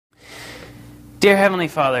Dear Heavenly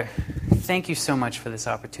Father, thank you so much for this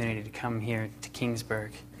opportunity to come here to Kingsburg.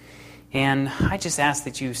 And I just ask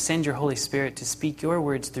that you send your Holy Spirit to speak your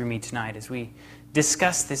words through me tonight as we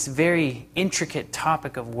discuss this very intricate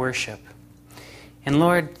topic of worship. And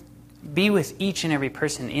Lord, be with each and every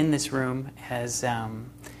person in this room as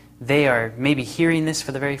they are maybe hearing this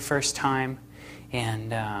for the very first time,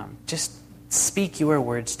 and just speak your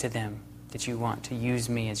words to them that you want to use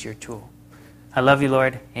me as your tool. I love you,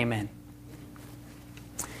 Lord. Amen.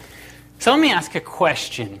 So let me ask a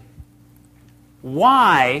question.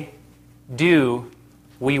 Why do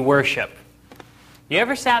we worship? You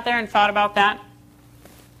ever sat there and thought about that?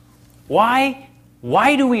 Why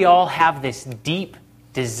do we all have this deep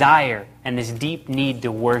desire and this deep need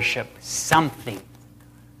to worship something,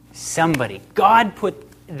 somebody? God put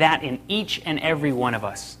that in each and every one of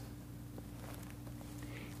us.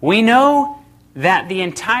 We know that the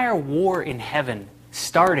entire war in heaven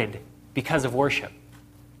started because of worship.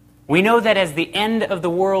 We know that as the end of the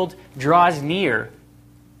world draws near,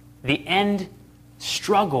 the end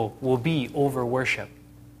struggle will be over worship.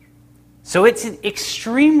 So it's an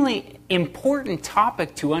extremely important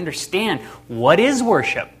topic to understand. What is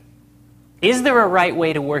worship? Is there a right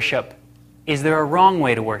way to worship? Is there a wrong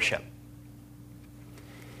way to worship?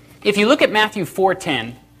 If you look at Matthew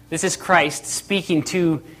 4:10, this is Christ speaking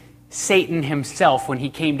to Satan himself when he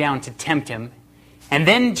came down to tempt him. And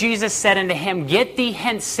then Jesus said unto him, Get thee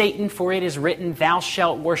hence, Satan, for it is written, Thou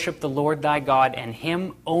shalt worship the Lord thy God, and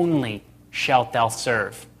him only shalt thou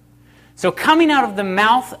serve. So coming out of the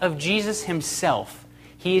mouth of Jesus himself,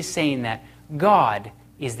 he is saying that God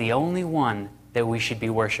is the only one that we should be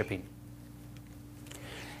worshiping.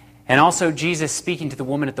 And also Jesus speaking to the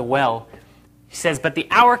woman at the well, he says, But the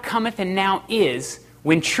hour cometh, and now is,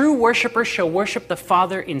 when true worshipers shall worship the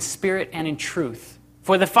Father in spirit and in truth.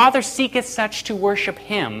 For the Father seeketh such to worship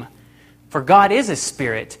him. For God is a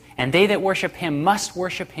spirit, and they that worship him must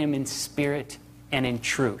worship him in spirit and in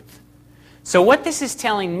truth. So what this is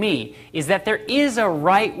telling me is that there is a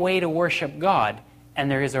right way to worship God, and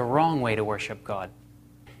there is a wrong way to worship God.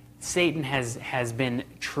 Satan has been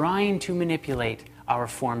trying to manipulate our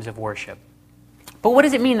forms of worship. But what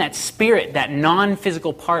does it mean, that spirit, that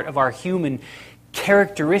non-physical part of our human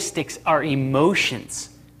characteristics, our emotions,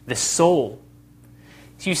 the soul?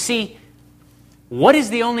 So you see, what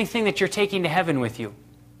is the only thing that you're taking to heaven with you?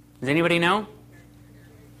 Does anybody know?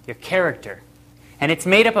 Your character. And it's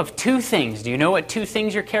made up of two things. Do you know what two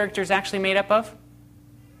things your character is actually made up of?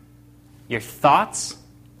 Your thoughts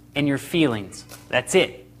and your feelings. That's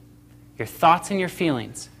it. Your thoughts and your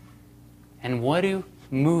feelings. And what do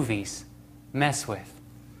movies mess with?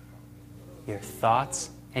 Your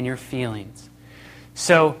thoughts and your feelings.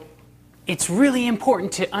 So it's really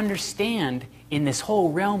important to understand in this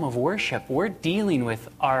whole realm of worship, we're dealing with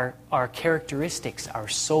our characteristics, our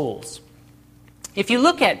souls. If you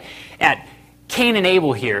look at Cain and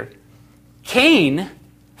Abel here, Cain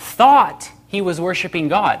thought he was worshiping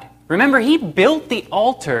God. Remember, he built the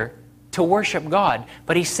altar to worship God,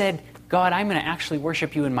 but he said, God, I'm going to actually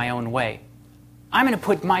worship you in my own way. I'm going to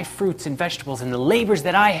put my fruits and vegetables and the labors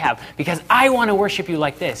that I have because I want to worship you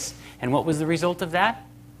like this. And what was the result of that?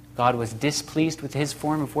 God was displeased with his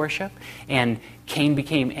form of worship, and Cain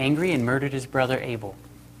became angry and murdered his brother Abel.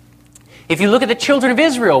 If you look at the children of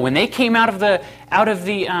Israel, when they came out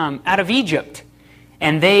of Egypt,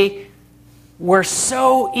 and they were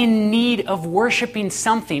so in need of worshiping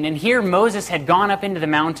something, and here Moses had gone up into the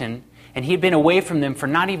mountain, and he had been away from them for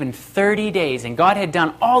not even 30 days, and God had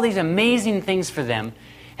done all these amazing things for them,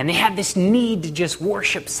 and they had this need to just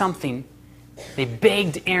worship something. They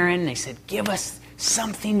begged Aaron, they said, give us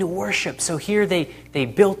something to worship. So here they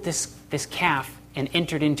built this calf and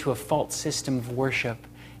entered into a false system of worship.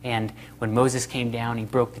 And when Moses came down, he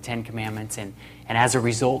broke the 10 Commandments. And as a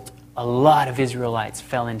result, a lot of Israelites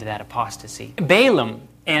fell into that apostasy. Balaam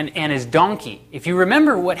and his donkey. If you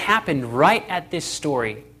remember what happened right at this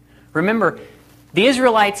story, remember, the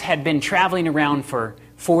Israelites had been traveling around for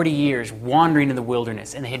 40 years, wandering in the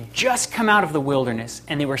wilderness. And they had just come out of the wilderness,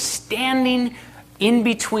 and they were standing in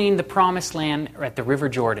between the promised land or at the River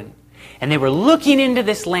Jordan. And they were looking into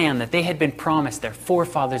this land that they had been promised, their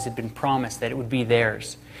forefathers had been promised that it would be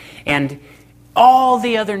theirs. And all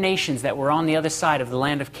the other nations that were on the other side of the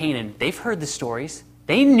land of Canaan, they've heard the stories.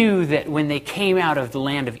 They knew that when they came out of the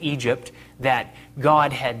land of Egypt, that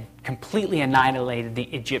God had completely annihilated the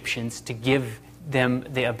Egyptians to give them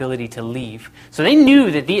the ability to leave. So they knew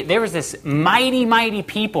that there was this mighty, mighty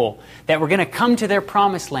people that were going to come to their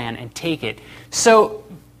promised land and take it. So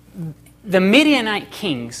the Midianite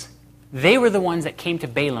kings, they were the ones that came to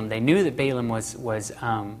Balaam. They knew that Balaam was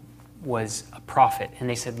a prophet. And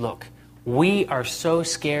they said, look, we are so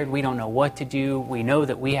scared, we don't know what to do. We know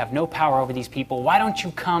that we have no power over these people. Why don't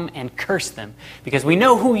you come and curse them? Because we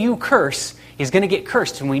know who you curse is going to get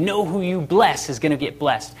cursed, and we know who you bless is going to get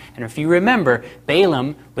blessed. And if you remember,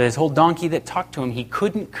 Balaam, with his whole donkey that talked to him, he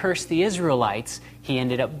couldn't curse the Israelites. He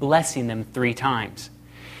ended up blessing them 3 times.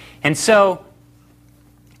 And so,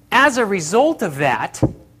 as a result of that,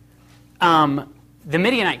 the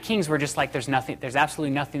Midianite kings were just like, there's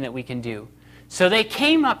absolutely nothing that we can do. So they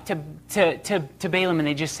came up to Balaam and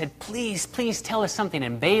they just said, please tell us something.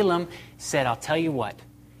 And Balaam said, I'll tell you what,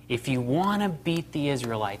 if you want to beat the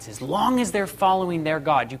Israelites, as long as they're following their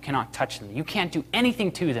God, you cannot touch them. You can't do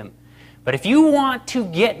anything to them. But if you want to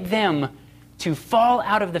get them to fall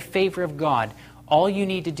out of the favor of God, all you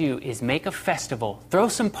need to do is make a festival, throw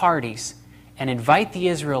some parties, and invite the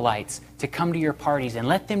Israelites to come to your parties and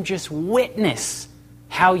let them just witness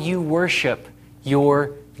how you worship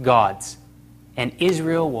your gods. And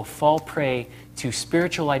Israel will fall prey to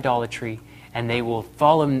spiritual idolatry, and they will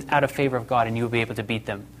fall out of favor of God, and you will be able to beat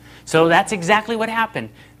them. So that's exactly what happened.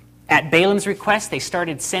 At Balaam's request, they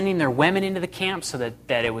started sending their women into the camp so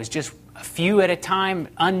that it was just a few at a time,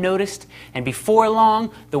 unnoticed. And before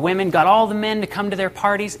long, the women got all the men to come to their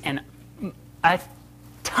parties, and a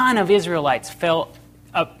ton of Israelites fell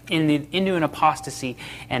up into an apostasy.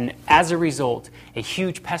 And as a result, a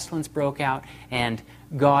huge pestilence broke out, and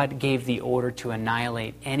God gave the order to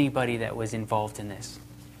annihilate anybody that was involved in this.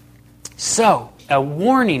 So, a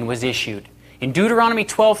warning was issued. In Deuteronomy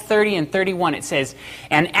 12:30 and 31, it says,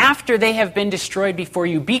 "And after they have been destroyed before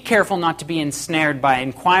you, be careful not to be ensnared by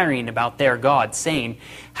inquiring about their gods, saying,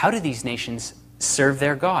 'How do these nations serve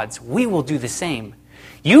their gods? We will do the same.'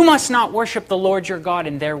 You must not worship the Lord your God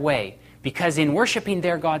in their way, because in worshiping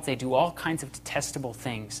their gods they do all kinds of detestable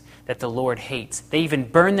things that the Lord hates. They even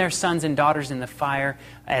burn their sons and daughters in the fire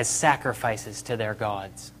as sacrifices to their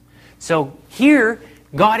gods." So here,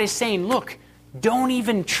 God is saying, look, don't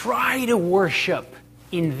even try to worship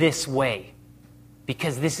in this way,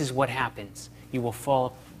 because this is what happens. You will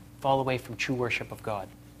fall away from true worship of God.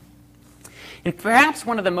 And perhaps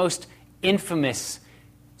one of the most infamous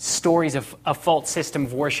stories of a false system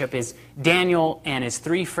of worship is Daniel and his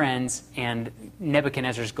 3 friends and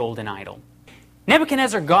Nebuchadnezzar's golden idol.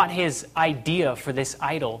 Nebuchadnezzar got his idea for this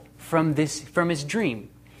idol from his dream.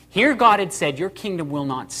 Here God had said, your kingdom will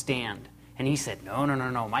not stand. And he said,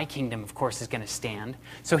 no, my kingdom, of course, is going to stand.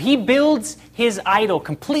 So he builds his idol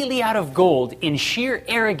completely out of gold in sheer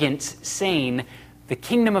arrogance, saying, the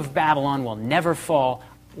kingdom of Babylon will never fall.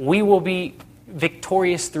 We will be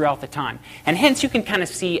victorious throughout the time. And hence you can kind of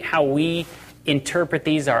see how we interpret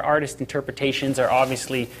these. Our artist interpretations are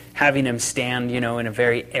obviously having them stand, in a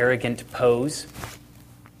very arrogant pose.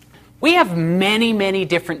 We have many, many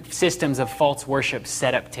different systems of false worship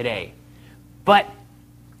set up today. But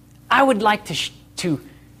I would like to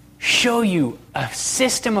show you a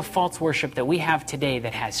system of false worship that we have today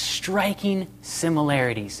that has striking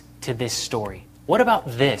similarities to this story. What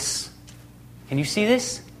about this? Can you see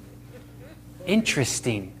this?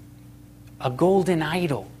 Interesting. A golden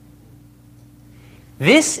idol.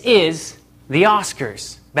 This is the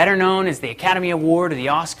Oscars, better known as the Academy Award or the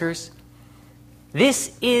Oscars.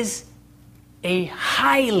 This is a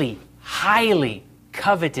highly, highly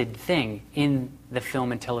coveted thing in the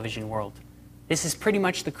film and television world. This is pretty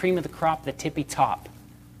much the cream of the crop, the tippy top.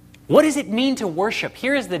 What does it mean to worship?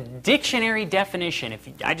 Here is the dictionary definition.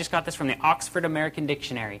 I just got this from the Oxford American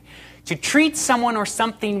Dictionary. To treat someone or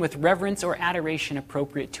something with reverence or adoration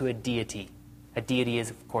appropriate to a deity. A deity is,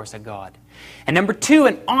 of course, a god. And number 2,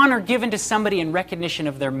 an honor given to somebody in recognition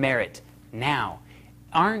of their merit. Now,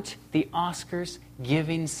 aren't the Oscars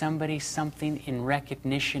giving somebody something in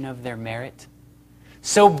recognition of their merit?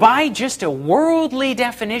 So by just a worldly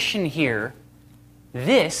definition here,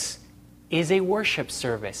 this is a worship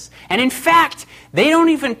service. And in fact, they don't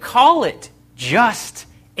even call it just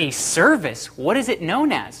a service. What is it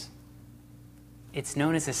known as? It's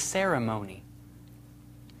known as a ceremony.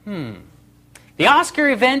 The Oscar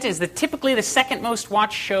event is typically the second most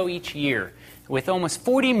watched show each year, with almost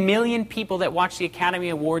 40 million people that watch the Academy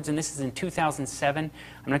Awards, and this is in 2007.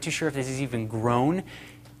 I'm not too sure if this has even grown.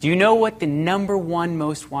 Do you know what the number 1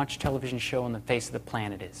 most watched television show on the face of the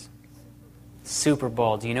planet is? Super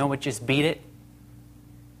Bowl. Do you know what just beat it?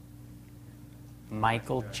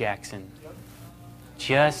 Michael Jackson.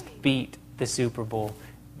 Just beat the Super Bowl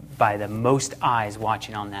by the most eyes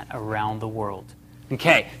watching on that around the world.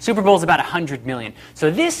 Okay, Super Bowl is about 100 million. So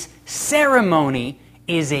this ceremony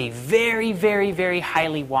is a very, very, very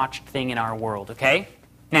highly watched thing in our world, okay?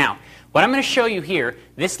 Now, what I'm going to show you here,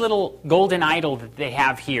 this little golden idol that they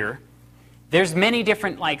have here, There's many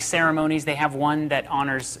different ceremonies. They have one that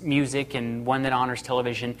honors music and one that honors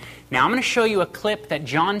television. Now I'm going to show you a clip that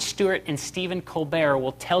Jon Stewart and Stephen Colbert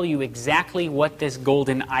will tell you exactly what this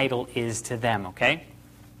golden idol is to them, okay?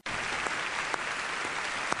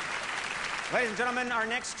 Ladies and gentlemen, our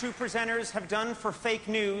next two presenters have done for fake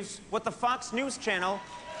news what the Fox News Channel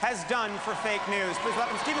has done for fake news. Please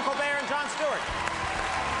welcome Stephen Colbert and Jon Stewart.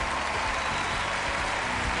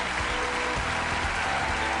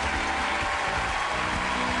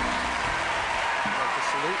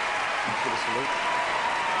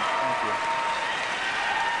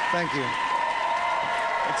 Thank you.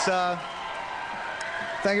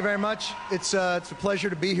 Thank you very much. It's a pleasure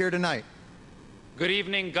to be here tonight. Good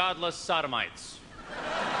evening, godless sodomites.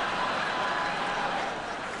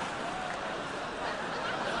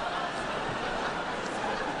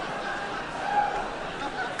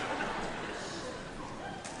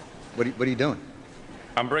 What are you doing?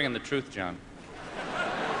 I'm bringing the truth, John.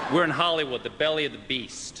 We're in Hollywood, the belly of the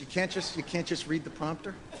beast. You can't just read the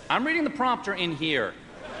prompter? I'm reading the prompter in here.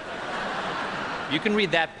 You can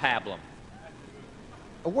read that pablum.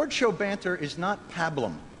 Award show banter is not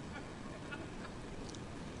pablum.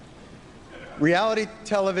 Reality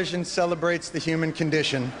television celebrates the human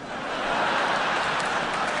condition.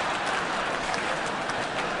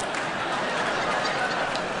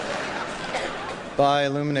 By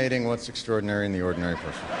illuminating what's extraordinary in the ordinary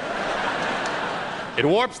person. It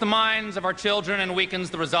warps the minds of our children and weakens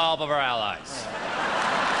the resolve of our allies.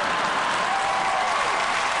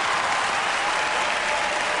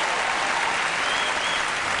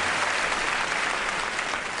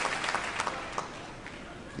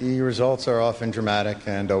 The results are often dramatic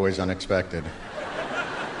and always unexpected.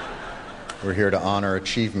 We're here to honor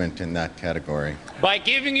achievement in that category. By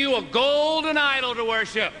giving you a golden idol to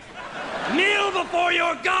worship. Kneel before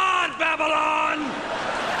your God, Babylon!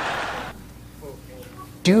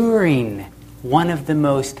 During one of the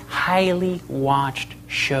most highly watched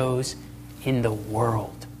shows in the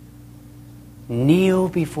world. Kneel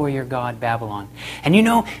before your God, Babylon. And you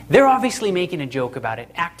know, they're obviously making a joke about it.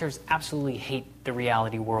 Actors absolutely hate the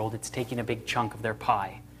reality world. It's taking a big chunk of their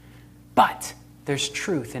pie. But there's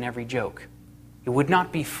truth in every joke. It would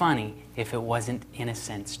not be funny if it wasn't, in a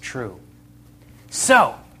sense, true.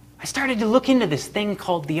 So, I started to look into this thing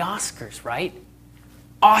called the Oscars, right?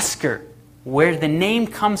 Oscar, where the name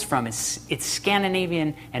comes from, it's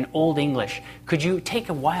Scandinavian and Old English. Could you take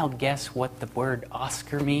a wild guess what the word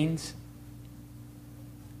Oscar means?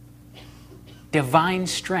 Divine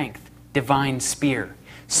strength, divine spear.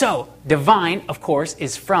 So, divine, of course,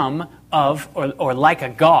 is from, of, or like a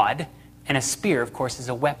god, and a spear, of course, is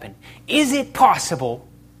a weapon. Is it possible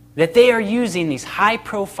that they are using these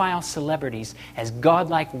high-profile celebrities as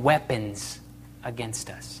godlike weapons against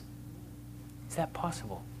us? Is that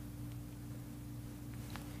possible?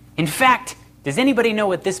 In fact, does anybody know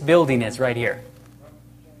what this building is right here?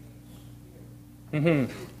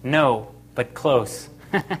 No, but close.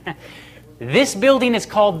 This building is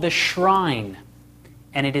called the Shrine,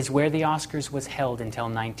 and it is where the Oscars was held until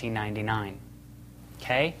 1999.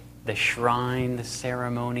 Okay? The Shrine, the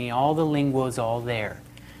ceremony, all the lingo's all there.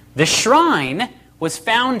 The Shrine was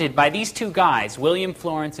founded by these two guys, William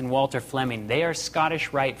Florence and Walter Fleming. They are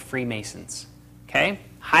Scottish Rite Freemasons. Okay?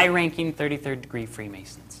 High-ranking 33rd degree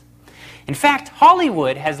Freemasons. In fact,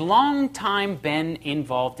 Hollywood has long time been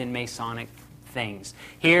involved in Masonic things.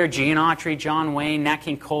 Here, Gene Autry, John Wayne, Nat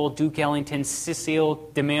King Cole, Duke Ellington,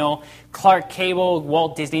 Cecil DeMille, Clark Gable,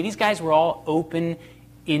 Walt Disney. These guys were all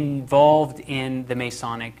involved in the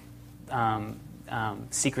Masonic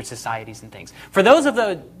secret societies and things. For those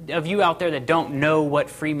of you out there that don't know what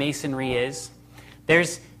Freemasonry is,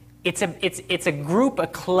 it's a group, a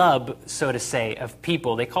club, so to say, of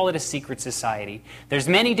people. They call it a secret society. There's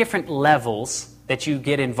many different levels that you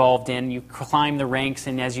get involved in. You climb the ranks,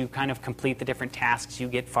 and as you kind of complete the different tasks, you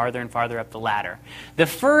get farther and farther up the ladder. The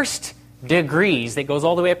first degrees, that goes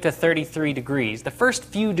all the way up to 33 degrees, the first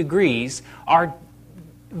few degrees are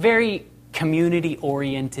very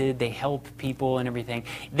community-oriented. They help people and everything.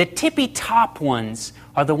 The tippy-top ones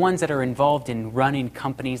are the ones that are involved in running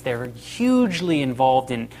companies. They're hugely involved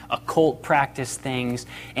in occult practice things,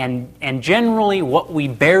 and generally what we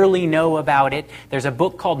barely know about it. There's a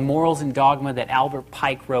book called Morals and Dogma that Albert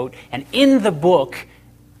Pike wrote, and in the book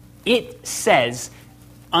it says,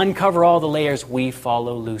 uncover all the layers, we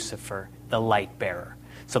follow Lucifer, the light bearer.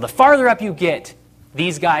 So the farther up you get,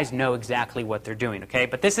 these guys know exactly what they're doing, okay?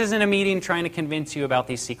 But this isn't a meeting trying to convince you about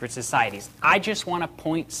these secret societies. I just want to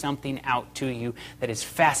point something out to you that is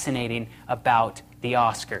fascinating about the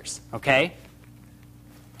Oscars, okay?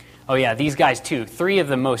 Oh yeah, these guys too. 3 of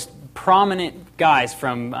the most prominent guys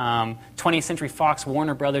from 20th Century Fox,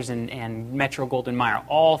 Warner Brothers, and Metro-Goldwyn-Mayer,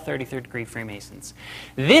 all 33rd degree Freemasons.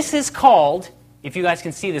 This is called, if you guys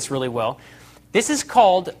can see this really well, this is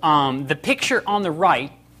called, the picture on the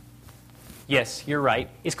right, yes, you're right,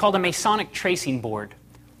 is called a Masonic tracing board.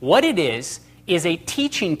 What it is a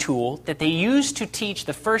teaching tool that they use to teach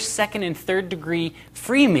the first, second, and third degree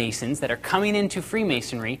Freemasons that are coming into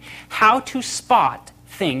Freemasonry how to spot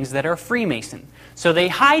things that are Freemason. So they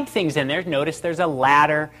hide things in there. Notice there's a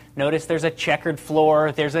ladder. Notice there's a checkered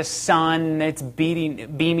floor. There's a sun that's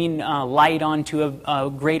beaming light onto a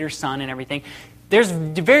greater sun and everything. There's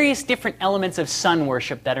various different elements of sun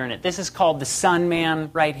worship that are in it. This is called the Sun Man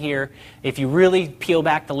right here. If you really peel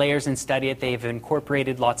back the layers and study it, they've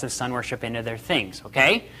incorporated lots of sun worship into their things,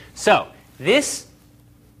 okay? So this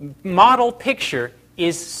model picture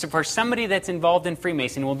is for somebody that's involved in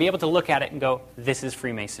Freemasonry. We'll be able to look at it and go, this is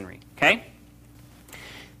Freemasonry, okay?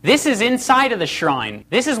 This is inside of the shrine.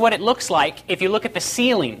 This is what it looks like if you look at the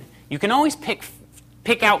ceiling. You can always pick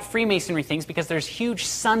out Freemasonry things because there's huge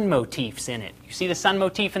sun motifs in it. You see the sun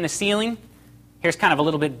motif in the ceiling? Here's kind of a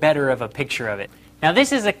little bit better of a picture of it. Now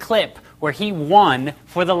this is a clip where he won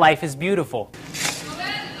for the Life is Beautiful.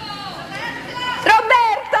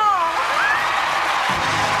 Roberto!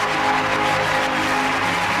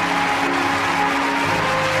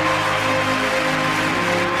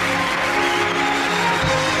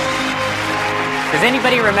 Does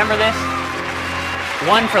anybody remember this?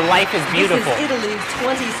 Won for Life is Beautiful. This is Italy's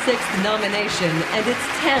 26th nomination and its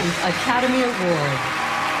 10th Academy Award.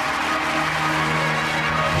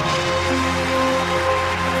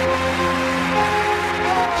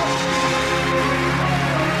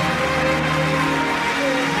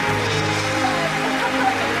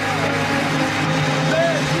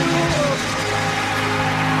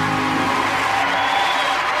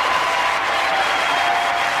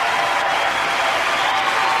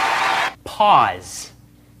 Pause.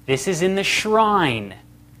 This is in the shrine.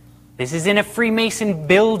 This is in a Freemason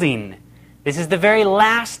building. This is the very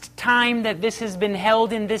last time that this has been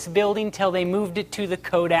held in this building till they moved it to the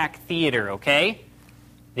Kodak Theater, okay?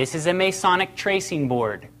 This is a Masonic tracing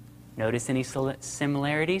board. Notice any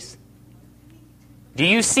similarities? Do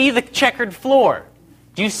you see the checkered floor?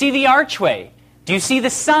 Do you see the archway? Do you see the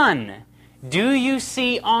sun? Do you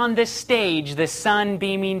see on the stage the sun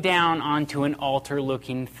beaming down onto an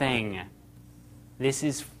altar-looking thing? This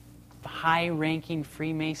is high-ranking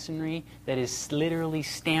Freemasonry that is literally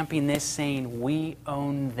stamping this, saying, we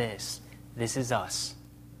own this. This is us.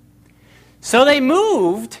 So they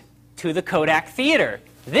moved to the Kodak Theater.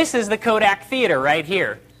 This is the Kodak Theater right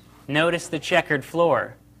here. Notice the checkered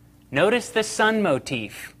floor. Notice the sun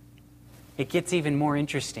motif. It gets even more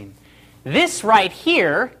interesting. This right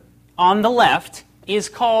here on the left is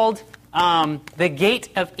called the Gate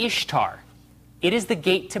of Ishtar. It is the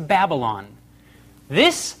gate to Babylon.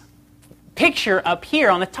 This picture up here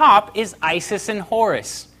on the top is Isis and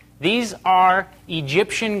Horus. These are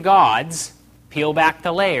Egyptian gods. Peel back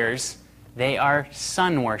the layers. They are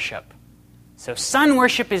sun worship. So sun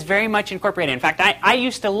worship is very much incorporated. In fact, I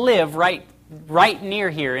used to live right near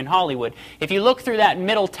here in Hollywood. If you look through that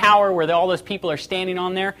middle tower where all those people are standing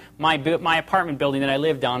on there, my apartment building that I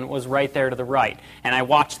lived on was right there to the right. And I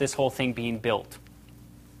watched this whole thing being built.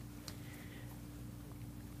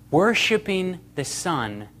 Worshipping the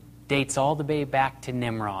sun dates all the way back to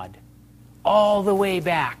Nimrod. All the way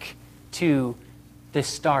back to the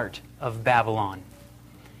start of Babylon.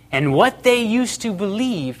 And what they used to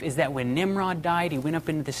believe is that when Nimrod died, he went up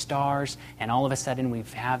into the stars, and all of a sudden we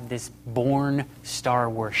have this born star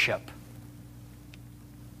worship.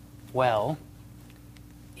 Well,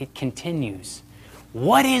 it continues.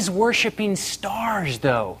 What is worshiping stars,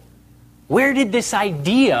 though? Where did this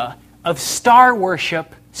idea of star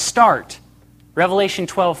worship start? Revelation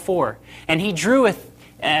 12:4. And he drew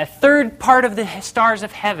a third part of the stars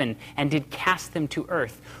of heaven and did cast them to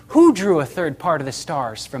earth. Who drew a third part of the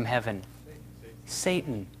stars from heaven?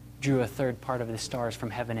 Satan drew a third part of the stars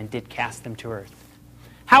from heaven and did cast them to earth.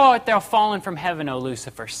 How art thou fallen from heaven, O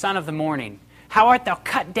Lucifer, son of the morning? How art thou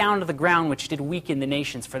cut down to the ground, which did weaken the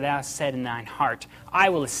nations? For thou hast said in thine heart, I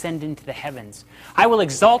will ascend into the heavens. I will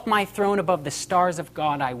exalt my throne above the stars of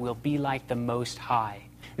God. I will be like the Most High.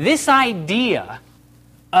 This idea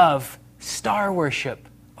of star worship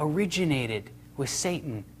originated with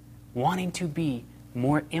Satan wanting to be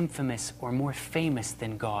more infamous or more famous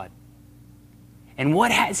than God. And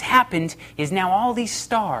what has happened is now all these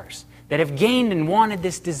stars that have gained and wanted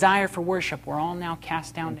this desire for worship were all now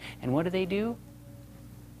cast down. And what do?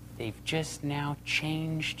 They've just now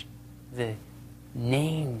changed the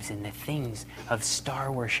names and the things of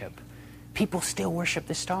star worship. People still worship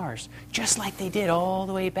the stars, just like they did all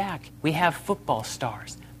the way back. We have football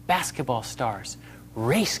stars, basketball stars,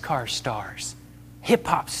 race car stars,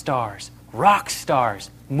 hip-hop stars, rock stars,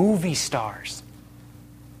 movie stars.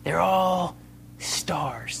 They're all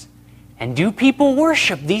stars. And do people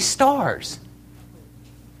worship these stars?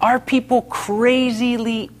 Are people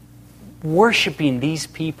crazily worshiping these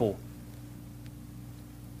people?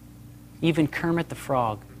 Even Kermit the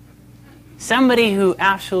Frog. Somebody who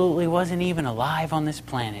absolutely wasn't even alive on this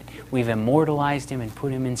planet. We've immortalized him and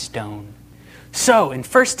put him in stone. So, in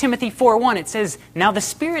 1 Timothy 4:1, it says, "Now the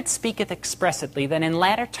Spirit speaketh expressly that in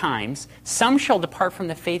latter times some shall depart from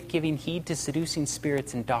the faith, giving heed to seducing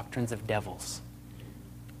spirits and doctrines of devils."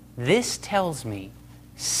 This tells me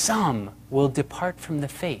some will depart from the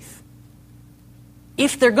faith.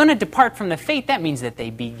 If they're going to depart from the faith, that means that they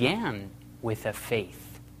began with a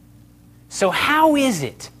faith. So how is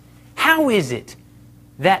it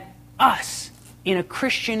that us, in a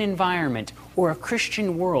Christian environment or a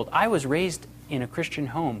Christian world, I was raised in a Christian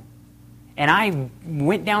home, and I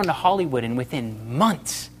went down to Hollywood and within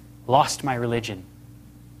months lost my religion.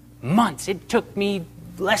 Months. It took me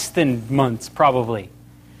less than months, probably.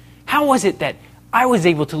 How was it that I was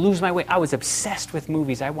able to lose my way? I was obsessed with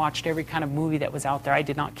movies. I watched every kind of movie that was out there. I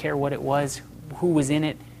did not care what it was, who was in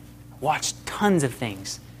it. Watched tons of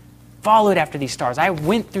things. Followed after these stars. I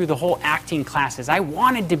went through the whole acting classes. I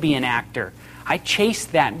wanted to be an actor. I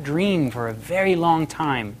chased that dream for a very long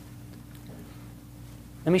time.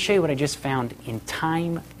 Let me show you what I just found in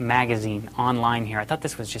Time magazine online here. I thought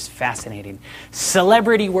this was just fascinating.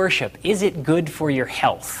 Celebrity worship. Is it good for your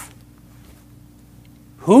health?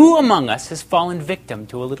 Who among us has fallen victim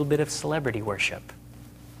to a little bit of celebrity worship?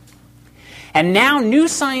 And now new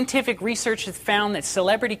scientific research has found that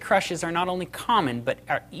celebrity crushes are not only common, but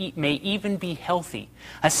may even be healthy.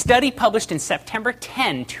 A study published in September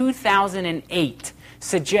 10, 2008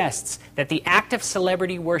 suggests that the act of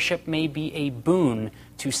celebrity worship may be a boon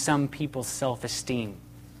to some people's self-esteem.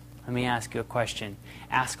 Let me ask you a question.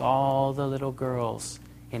 Ask all the little girls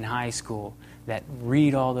in high school that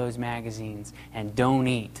read all those magazines and don't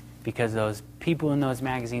eat because those people in those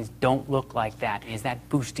magazines don't look like that. Is that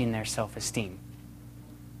boosting their self-esteem?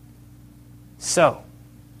 So,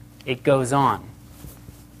 it goes on.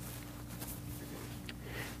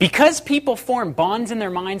 Because people form bonds in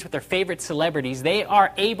their minds with their favorite celebrities, they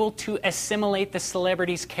are able to assimilate the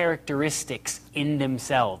celebrities' characteristics in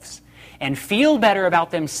themselves and feel better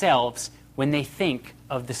about themselves when they think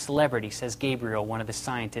of the celebrity, says Gabriel, one of the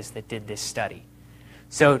scientists that did this study.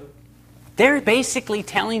 So they're basically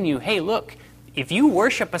telling you, hey, look, if you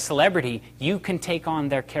worship a celebrity, you can take on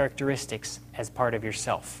their characteristics as part of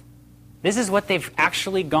yourself. This is what they've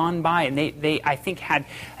actually gone by, and they I think, had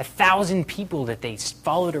 1,000 people that they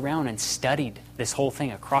followed around and studied this whole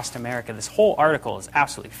thing across America. This whole article is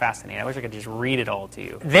absolutely fascinating. I wish I could just read it all to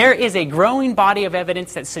you. There is a growing body of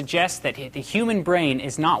evidence that suggests that the human brain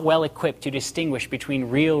is not well equipped to distinguish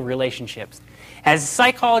between real relationships. As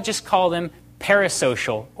psychologists call them,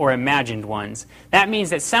 parasocial or imagined ones. That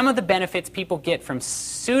means that some of the benefits people get from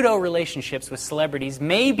pseudo-relationships with celebrities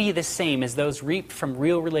may be the same as those reaped from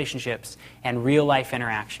real relationships and real-life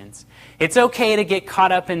interactions. It's okay to get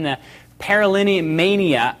caught up in the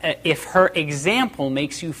mania if her example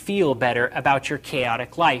makes you feel better about your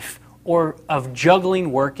chaotic life or of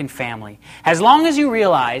juggling work and family, as long as you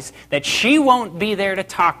realize that she won't be there to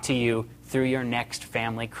talk to you through your next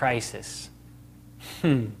family crisis.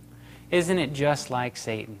 Isn't it just like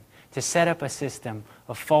Satan to set up a system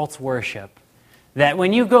of false worship that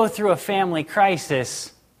when you go through a family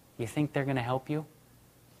crisis, you think they're going to help you?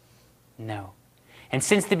 No. And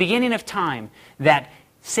since the beginning of time, that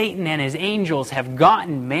Satan and his angels have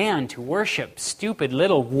gotten man to worship stupid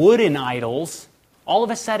little wooden idols, all of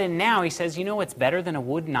a sudden now he says, you know what's better than a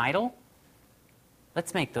wooden idol?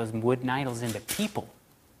 Let's make those wooden idols into people.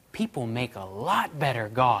 People make a lot better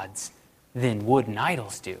gods than wooden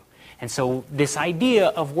idols do. And so this idea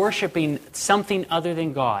of worshiping something other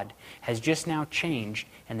than God has just now changed,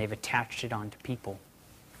 and they've attached it onto people.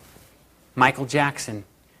 Michael Jackson.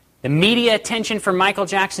 The media attention for Michael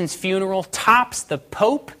Jackson's funeral tops the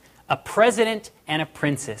Pope, a president, and a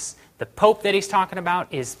princess. The Pope that he's talking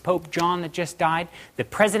about is Pope John that just died. The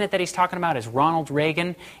president that he's talking about is Ronald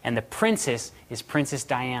Reagan. And the princess is Princess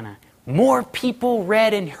Diana. More people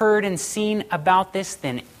read and heard and seen about this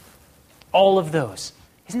than all of those.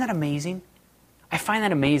 Isn't that amazing? I find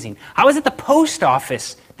that amazing. I was at the post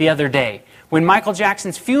office the other day when Michael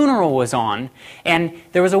Jackson's funeral was on, and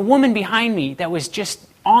there was a woman behind me that was just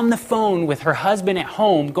on the phone with her husband at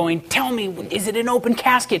home going, tell me, is it an open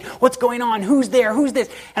casket? What's going on? Who's there? Who's this?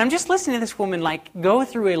 And I'm just listening to this woman like go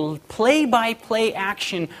through a play-by-play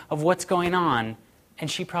action of what's going on. And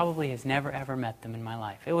she probably has never, ever met them in my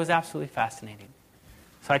life. It was absolutely fascinating.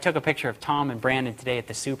 So I took a picture of Tom and Brandon today at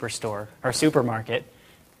the superstore, or supermarket.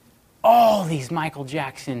 All these Michael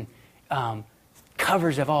Jackson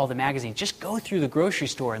covers of all the magazines. Just go through the grocery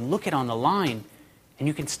store and look it on the line. And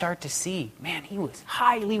you can start to see, man, he was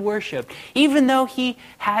highly worshipped. Even though he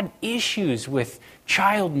had issues with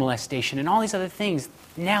child molestation and all these other things,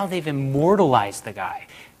 now they've immortalized the guy.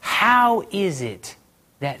 How is it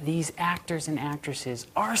that these actors and actresses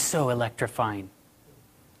are so electrifying?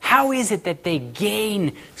 How is it that they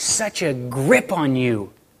gain such a grip on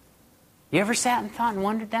you? You ever sat and thought and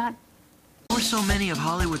wondered that? How are so many of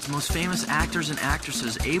Hollywood's most famous actors and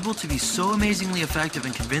actresses able to be so amazingly effective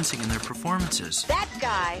and convincing in their performances? That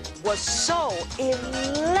guy was so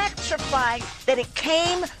electrifying that it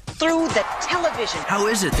came through the television. How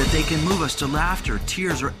is it that they can move us to laughter,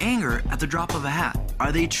 tears, or anger at the drop of a hat?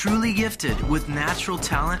 Are they truly gifted with natural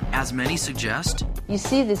talent, as many suggest? You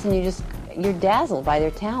see this and you're dazzled by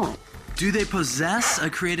their talent. Do they possess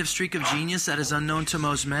a creative streak of genius that is unknown to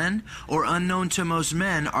most men? Or unknown to most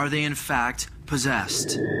men, are they in fact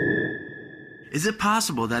possessed? Is it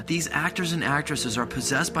possible that these actors and actresses are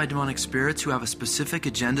possessed by demonic spirits who have a specific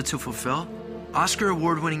agenda to fulfill? Oscar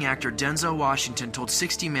award-winning actor Denzel Washington told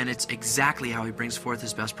 60 Minutes exactly how he brings forth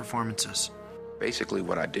his best performances. Basically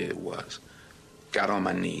what I did was got on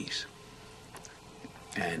my knees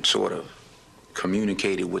and sort of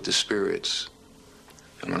communicated with the spirits.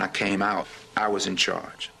 And when I came out, I was in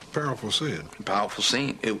charge. Powerful scene. Powerful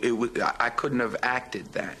scene. I couldn't have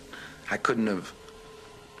acted that. I couldn't have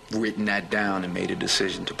written that down and made a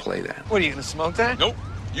decision to play that. What, are you going to smoke that? Nope,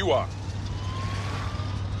 you are.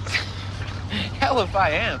 Hell if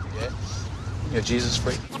I am. You're Jesus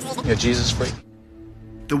freak. You're Jesus freak.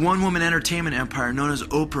 The one-woman entertainment empire known as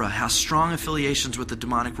Oprah has strong affiliations with the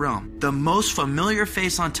demonic realm. The most familiar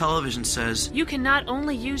face on television says, "You can not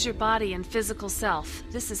only use your body and physical self.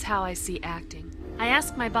 This is how I see acting. I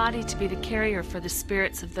ask my body to be the carrier for the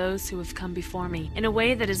spirits of those who have come before me in a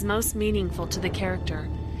way that is most meaningful to the character.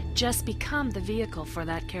 Just become the vehicle for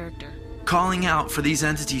that character." Calling out for these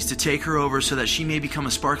entities to take her over so that she may become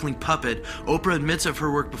a sparkling puppet, Oprah admits of her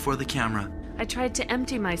work before the camera. I tried to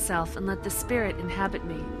empty myself and let the spirit inhabit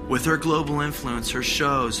me. With her global influence, her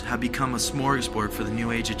shows have become a smorgasbord for the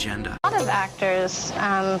New Age agenda. A lot of actors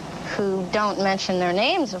who don't mention their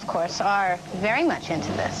names, of course, are very much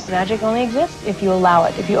into this. Magic only exists if you allow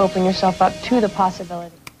it, if you open yourself up to the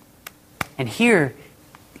possibility. And here,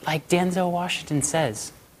 like Denzel Washington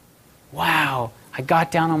says, wow, I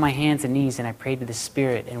got down on my hands and knees and I prayed to the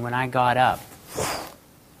Spirit, and when I got up,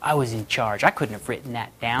 I was in charge. I couldn't have written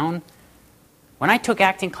that down. When I took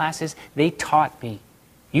acting classes, they taught me,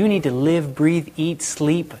 you need to live, breathe, eat,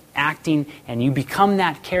 sleep, acting, and you become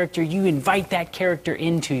that character. You invite that character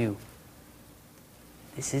into you.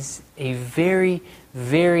 This is a very,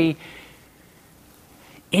 very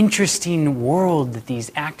interesting world that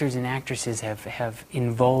these actors and actresses have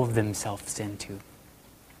involved themselves into.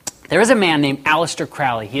 There is a man named Aleister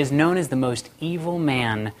Crowley. He is known as the most evil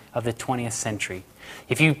man of the 20th century.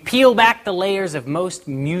 If you peel back the layers of most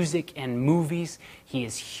music and movies, he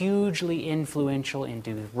is hugely influential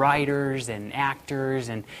into writers and actors,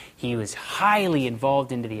 and he was highly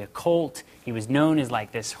involved into the occult. He was known as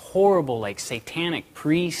like this horrible, like satanic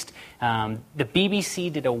priest. The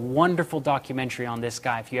BBC did a wonderful documentary on this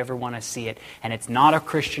guy if you ever want to see it, and it's not a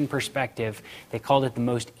Christian perspective. They called it The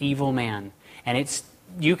Most Evil Man, and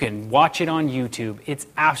you can watch it on YouTube. It's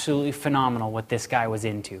absolutely phenomenal what this guy was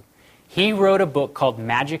into. He wrote a book called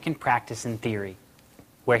Magic in Practice and Theory,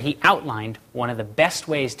 where he outlined one of the best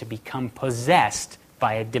ways to become possessed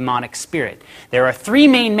by a demonic spirit. There are 3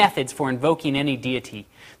 main methods for invoking any deity.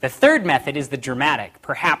 The third method is the dramatic,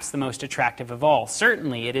 perhaps the most attractive of all.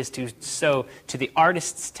 Certainly it is to the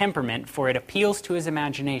artist's temperament, for it appeals to his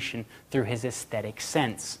imagination through his aesthetic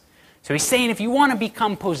sense. So he's saying if you want to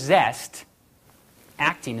become possessed,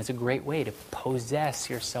 acting is a great way to possess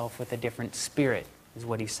yourself with a different spirit, is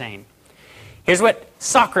what he's saying. Here's what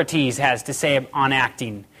Socrates has to say on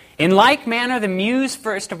acting. In like manner, the muse,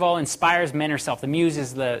 first of all, inspires men herself. The muse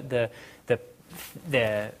is the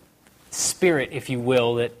spirit, if you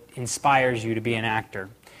will, that inspires you to be an actor.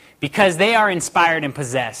 Because they are inspired and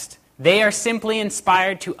possessed. They are simply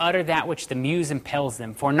inspired to utter that which the muse impels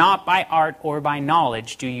them. For not by art or by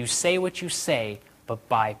knowledge do you say what you say, but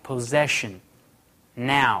by possession.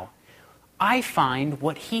 Now, I find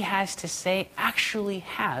what he has to say actually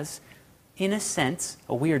has, in a sense,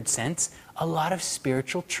 a weird sense, a lot of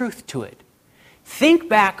spiritual truth to it. Think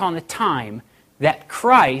back on the time that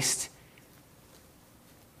Christ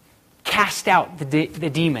cast out the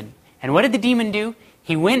demon. And what did the demon do?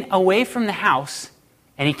 He went away from the house,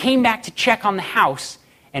 and he came back to check on the house.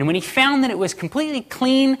 And when he found that it was completely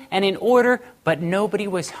clean and in order, but nobody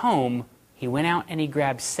was home, he went out and he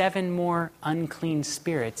grabbed 7 more unclean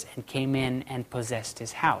spirits and came in and possessed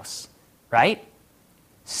his house. Right?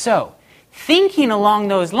 So, thinking along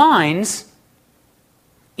those lines,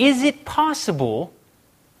 is it possible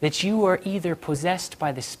that you are either possessed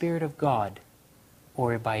by the Spirit of God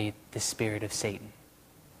or by the spirit of Satan?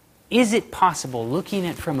 Is it possible, looking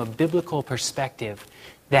at it from a biblical perspective,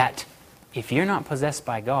 that if you're not possessed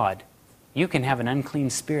by God, you can have an unclean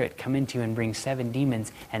spirit come into you and bring 7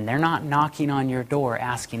 demons, and they're not knocking on your door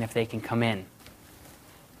asking if they can come in?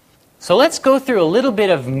 So let's go through a little bit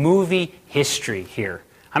of movie history here.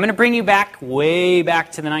 I'm going to bring you back, way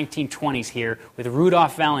back to the 1920s here, with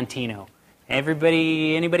Rudolph Valentino.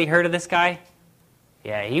 Anybody heard of this guy?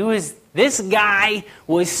 Yeah, this guy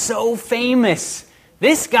was so famous.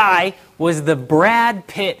 This guy was the Brad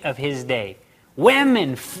Pitt of his day.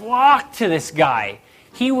 Women flocked to this guy.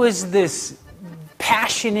 He was this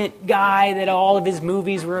passionate guy that all of his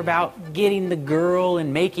movies were about getting the girl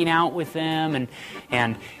and making out with them.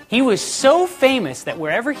 And he was so famous that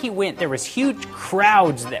wherever he went, there was huge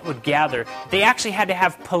crowds that would gather. They actually had to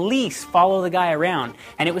have police follow the guy around.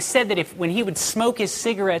 And it was said that when he would smoke his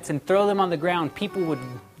cigarettes and throw them on the ground, people would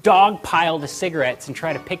dogpile the cigarettes and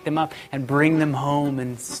try to pick them up and bring them home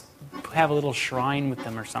and have a little shrine with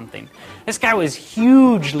them or something. This guy was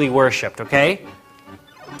hugely worshipped, okay?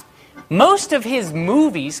 Most of his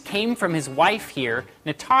movies came from his wife here,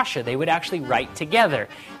 Natasha. They would actually write together.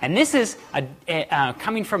 And this is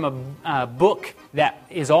coming from a book that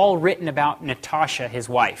is all written about Natasha, his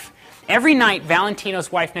wife. Every night,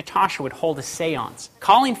 Valentino's wife, Natasha, would hold a seance,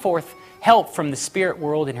 calling forth help from the spirit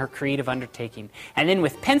world in her creative undertaking. And then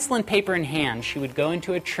with pencil and paper in hand, she would go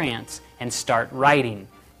into a trance and start writing.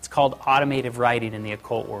 It's called automative writing in the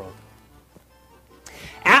occult world.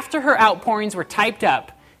 After her outpourings were typed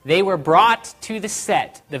up, they were brought to the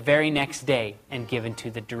set the very next day and given to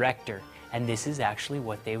the director. And this is actually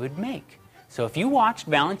what they would make. So if you watched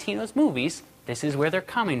Valentino's movies, this is where they're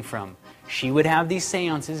coming from. She would have these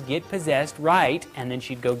seances, get possessed, write, and then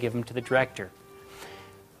she'd go give them to the director.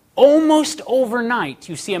 Almost overnight,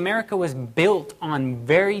 you see, America was built on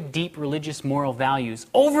very deep religious moral values.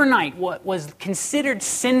 Overnight, what was considered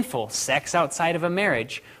sinful, sex outside of a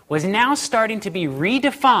marriage, was now starting to be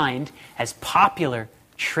redefined as popular,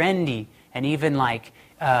 trendy, and even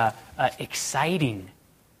exciting.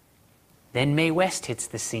 Then Mae West hits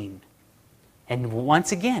the scene. And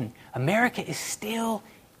once again, America is still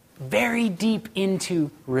very deep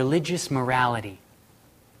into religious morality.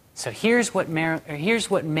 So here's what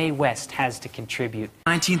Mae West has to contribute.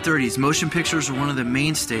 1930s, motion pictures were one of the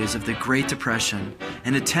mainstays of the Great Depression,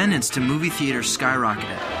 and attendance to movie theaters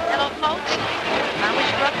skyrocketed. Hello, folks. I wish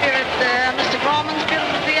you were up here at Mr. Grauman's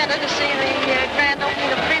beautiful theater to see the grand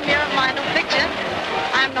opening of premiere of my new picture,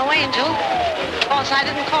 I'm No Angel. Of course, I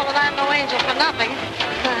didn't call it I'm No Angel for nothing.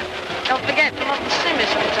 Don't forget, come up and see me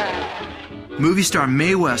sometime. Movie star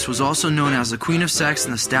Mae West was also known as the Queen of Sex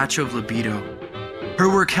and the Statue of Libido. Her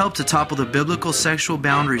work helped to topple the biblical sexual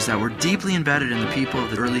boundaries that were deeply embedded in the people of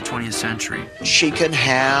the early 20th century. She can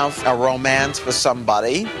have a romance with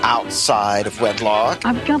somebody outside of wedlock.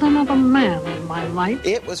 I've got another man in my life.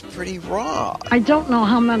 It was pretty raw. I don't know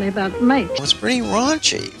how many that makes. It was pretty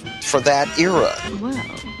raunchy for that era. Well,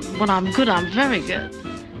 when I'm good, I'm very good.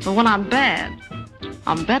 But when I'm bad,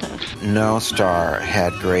 I'm better. No star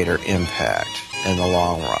had greater impact in the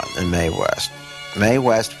long run than Mae West. Mae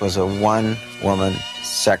West was a one-woman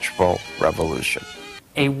sexual revolution.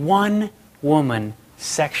 A one-woman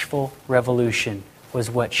sexual revolution was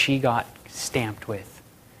what she got stamped with.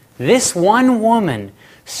 This one woman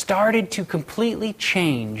started to completely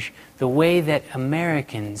change the way that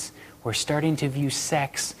Americans were starting to view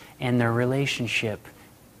sex and their relationship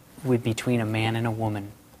between a man and a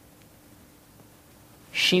woman.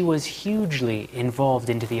 She was hugely involved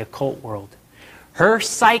into the occult world. Her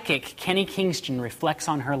psychic, Kenny Kingston, reflects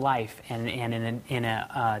on her life, and in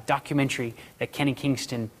a documentary that Kenny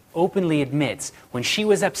Kingston openly admits, when she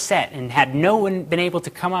was upset and had no one been able to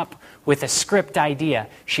come up with a script idea,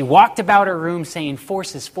 she walked about her room saying,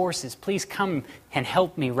 "Forces, forces, please come and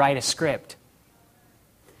help me write a script."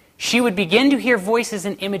 She would begin to hear voices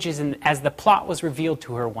and images as the plot was revealed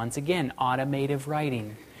to her. Once again, automative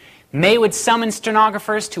writing. Mae would summon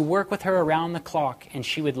stenographers to work with her around the clock, and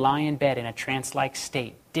she would lie in bed in a trance-like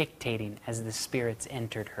state, dictating as the spirits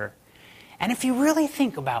entered her. And if you really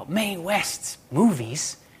think about Mae West's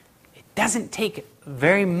movies, it doesn't take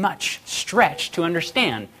very much stretch to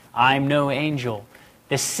understand I'm No Angel,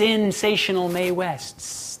 the sensational Mae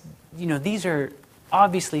West. You know, these are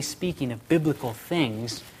obviously speaking of biblical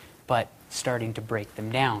things, but starting to break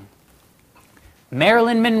them down.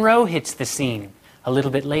 Marilyn Monroe hits the scene a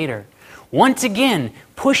little bit later. Once again,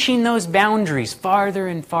 pushing those boundaries farther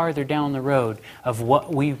and farther down the road of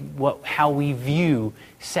how we view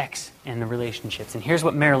sex and the relationships. And here's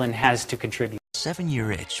what Marilyn has to contribute.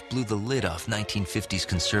 7-Year Itch blew the lid off 1950s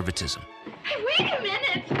conservatism. Hey, wait a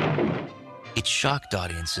minute! It shocked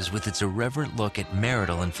audiences with its irreverent look at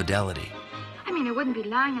marital infidelity. I mean, I wouldn't be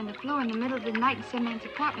lying on the floor in the middle of the night in some man's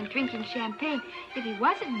apartment drinking champagne if he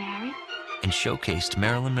wasn't married. And showcased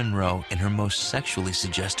Marilyn Monroe in her most sexually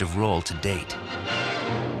suggestive role to date.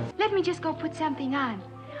 Let me just go put something on.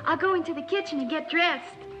 I'll go into the kitchen and get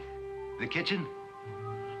dressed. The kitchen?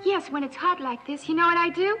 Yes, when it's hot like this, you know what I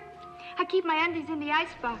do? I keep my undies in the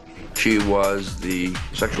icebox. She was the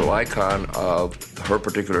sexual icon of her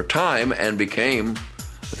particular time and became,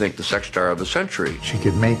 I think, the sex star of the century. She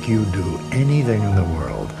could make you do anything in the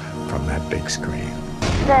world from that big screen.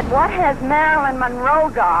 Said, what has Marilyn Monroe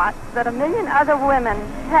got that a million other women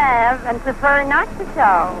have and prefer not to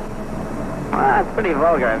show? Well, that's pretty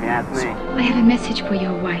vulgar, if you ask me. I have a message for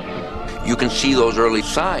your wife. You can see those early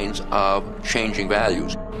signs of changing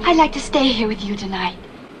values. I'd like to stay here with you tonight.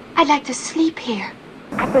 I'd like to sleep here.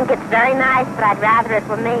 I think it's very nice, but I'd rather it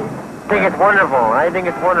were me. I think it's wonderful. I think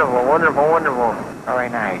it's wonderful, wonderful, wonderful. Very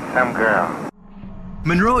nice. Some girl.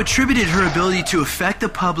 Monroe attributed her ability to affect the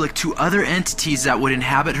public to other entities that would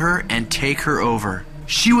inhabit her and take her over.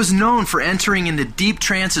 She was known for entering into deep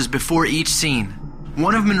trances before each scene.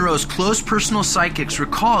 One of Monroe's close personal psychics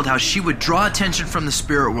recalled how she would draw attention from the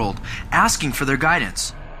spirit world, asking for their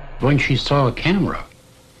guidance. When she saw a camera,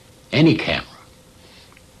 any camera,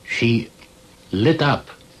 she lit up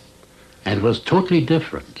and was totally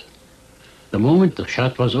different. The moment the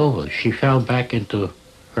shot was over, she fell back into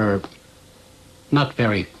her not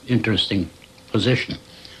very interesting position.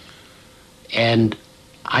 And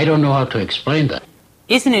I don't know how to explain that.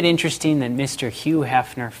 Isn't it interesting that Mr. Hugh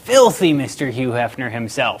Hefner, filthy Mr. Hugh Hefner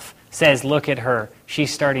himself, says, look at her,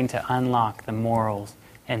 she's starting to unlock the morals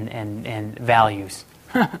and values.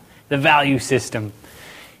 The value system.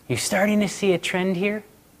 You're starting to see a trend here?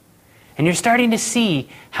 And you're starting to see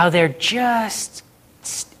how they're just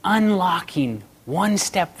unlocking one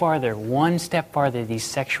step farther, these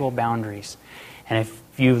sexual boundaries. And if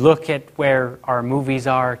you look at where our movies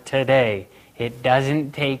are today, it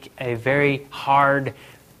doesn't take a very hard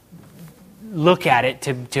look at it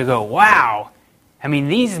to go, wow. I mean,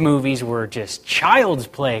 these movies were just child's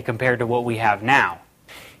play compared to what we have now.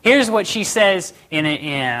 Here's what she says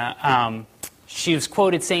she was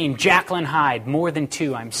quoted saying, Jacqueline Hyde, more than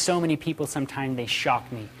two. I'm so many people, sometimes they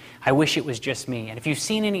shock me. I wish it was just me. And if you've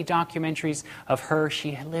seen any documentaries of her,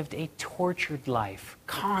 she lived a tortured life,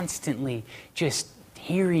 constantly just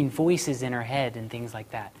hearing voices in her head and things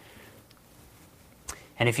like that.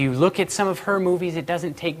 And if you look at some of her movies, it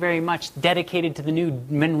doesn't take very much, dedicated to the new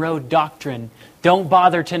Monroe doctrine. Don't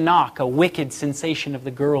bother to knock, a wicked sensation of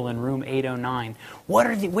the girl in room 809.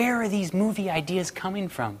 Where are these movie ideas coming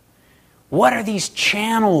from? What are these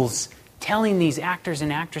channels telling these actors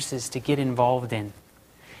and actresses to get involved in?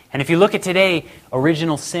 And if you look at today,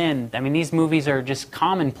 Original Sin, I mean, these movies are just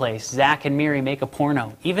commonplace. Zach and Miri make a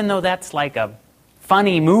porno. Even though that's like a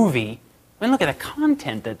funny movie, I mean, look at the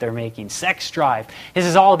content that they're making. Sex drive. This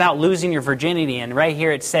is all about losing your virginity. And right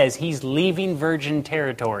here it says he's leaving virgin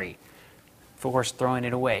territory. Of course, throwing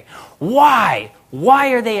it away. Why? Why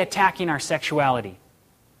are they attacking our sexuality?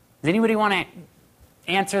 Does anybody want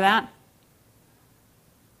to answer that?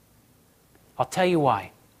 I'll tell you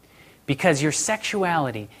why. Because your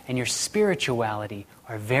sexuality and your spirituality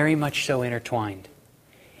are very much so intertwined.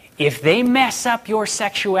 If they mess up your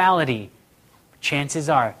sexuality, chances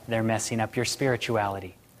are they're messing up your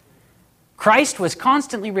spirituality. Christ was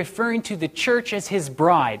constantly referring to the church as his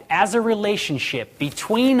bride, as a relationship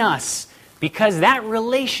between us, because that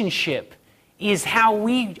relationship is how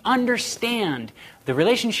we understand. The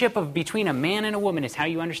relationship between a man and a woman is how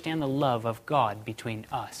you understand the love of God between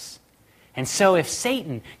us. And so if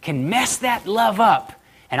Satan can mess that love up,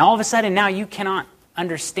 and all of a sudden now you cannot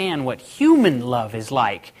understand what human love is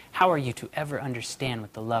like, how are you to ever understand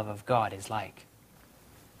what the love of God is like?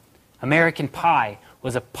 American Pie,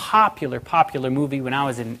 was a popular movie when I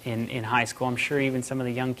was in high school. I'm sure even some of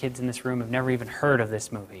the young kids in this room have never even heard of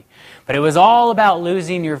this movie. But it was all about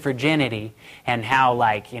losing your virginity and how,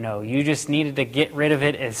 like, you just needed to get rid of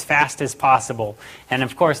it as fast as possible. And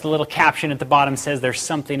of course, the little caption at the bottom says there's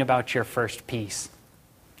something about your first piece.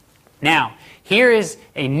 Now, here is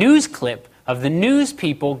a news clip of the news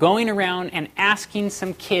people going around and asking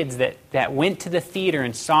some kids that went to the theater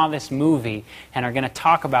and saw this movie and are going to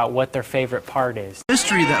talk about what their favorite part is.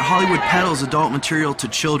 History that Hollywood peddles adult material to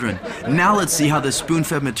children. Now let's see how this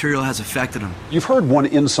spoon-fed material has affected them. You've heard one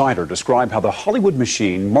insider describe how the Hollywood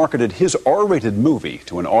machine marketed his R-rated movie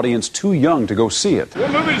to an audience too young to go see it.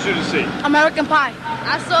 What movie did you see? American Pie.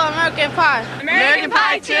 I saw American Pie. American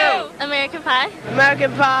Pie, too. American Pie.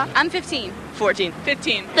 American Pie. I'm 15. 14.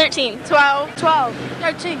 15. 13. 12. 12.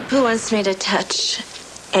 13. Who wants me to touch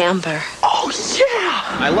Amber? Oh,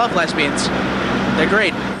 yeah! I love lesbians. They're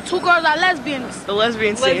great. 2 girls are lesbians. The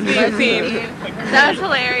lesbian scene. That's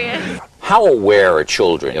hilarious. How aware are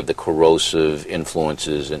children of the corrosive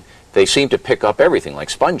influences? And they seem to pick up everything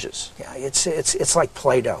like sponges. Yeah, it's like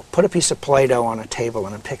Play-Doh. Put a piece of Play-Doh on a table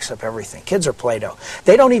and it picks up everything. Kids are Play-Doh.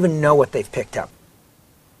 They don't even know what they've picked up.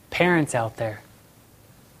 Parents out there,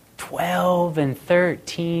 12 and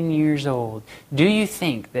 13 years old, do you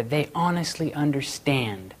think that they honestly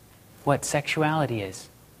understand what sexuality is?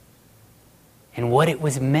 And what it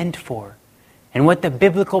was meant for? And what the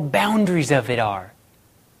biblical boundaries of it are?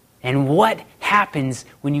 And what happens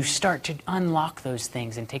when you start to unlock those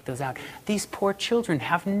things and take those out? These poor children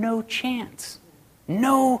have no chance.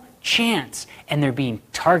 No chance. And they're being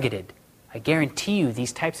targeted. I guarantee you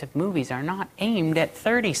these types of movies are not aimed at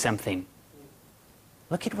 30-something.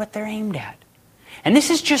 Look at what they're aimed at. And this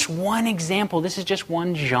is just one example. This is just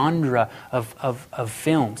one genre of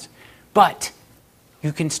films. But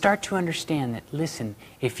you can start to understand that, listen,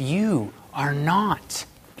 if you are not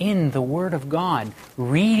in the Word of God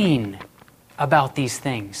reading about these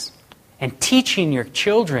things and teaching your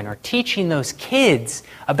children or teaching those kids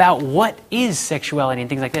about what is sexuality and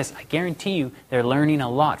things like this, I guarantee you they're learning a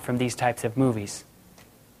lot from these types of movies.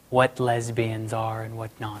 What lesbians are and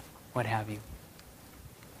what not, what have you.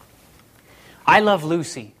 I Love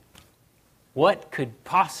Lucy. What could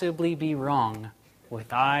possibly be wrong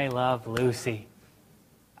with I Love Lucy?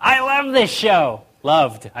 I love this show.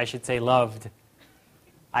 Loved, I should say loved.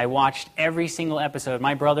 I watched every single episode.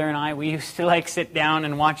 My brother and I, we used to sit down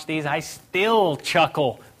and watch these. I still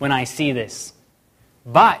chuckle when I see this.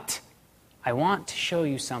 But I want to show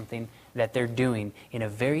you something that they're doing in a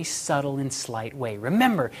very subtle and slight way.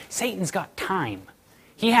 Remember, Satan's got time.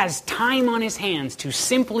 He has time on his hands to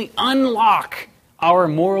simply unlock our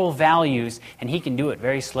moral values, and he can do it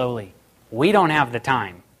very slowly. We don't have the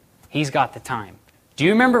time. He's got the time. Do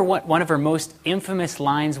you remember what one of her most infamous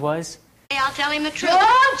lines was? I'll tell him the truth.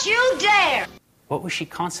 Don't you dare! What was she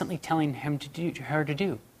constantly telling her to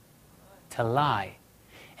do? To lie.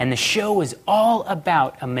 And the show was all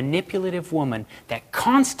about a manipulative woman that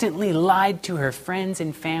constantly lied to her friends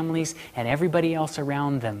and families and everybody else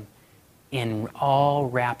around them, all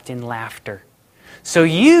wrapped in laughter. So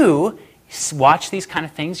you watch these kind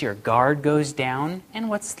of things, your guard goes down, and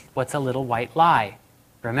what's a little white lie?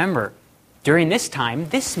 Remember, during this time,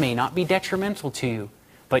 this may not be detrimental to you,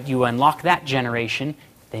 but you unlock that generation,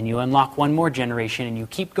 then you unlock one more generation, and you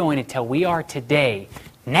keep going until we are today.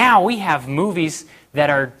 Now we have movies that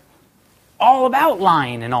are all about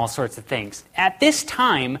lying and all sorts of things. At this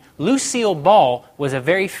time, Lucille Ball was a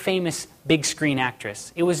very famous big screen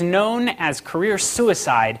actress. It was known as career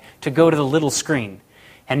suicide to go to the little screen.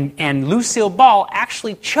 And Lucille Ball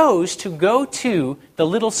actually chose to go to the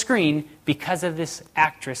little screen because of this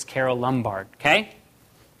actress, Carole Lombard, okay?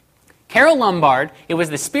 Carole Lombard, it was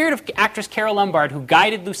the spirit of actress Carole Lombard who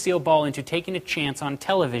guided Lucille Ball into taking a chance on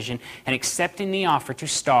television and accepting the offer to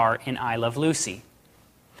star in I Love Lucy.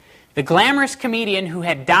 The glamorous comedian who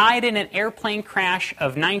had died in an airplane crash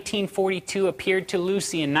of 1942 appeared to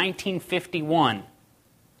Lucy in 1951.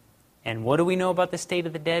 And what do we know about the state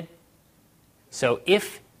of the dead? So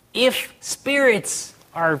if spirits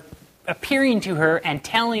are appearing to her and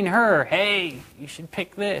telling her, hey, you should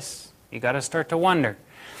pick this, you got to start to wonder.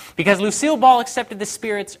 Because Lucille Ball accepted the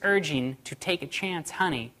spirit's urging to take a chance,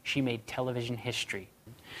 honey, she made television history.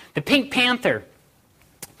 The Pink Panther.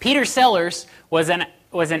 Peter Sellers was an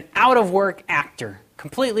out-of-work actor.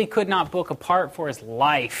 Completely could not book a part for his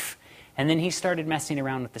life. And then he started messing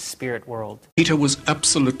around with the spirit world. Peter was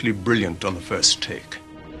absolutely brilliant on the first take.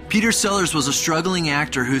 Peter Sellers was a struggling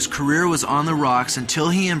actor whose career was on the rocks until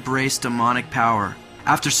he embraced demonic power.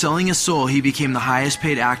 After selling his soul, he became the highest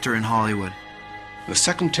paid actor in Hollywood. The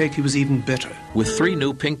second take, he was even better. With 3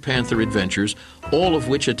 new Pink Panther adventures, all of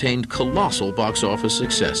which attained colossal box office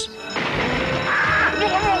success.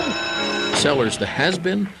 Sellers, the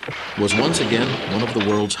has-been, was once again one of the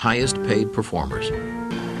world's highest-paid performers.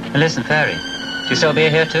 Listen, Ferry, do you sell beer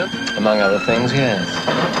here too? Among other things,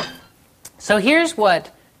 yes. So here's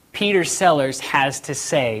what Peter Sellers has to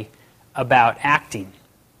say about acting.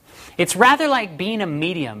 It's rather like being a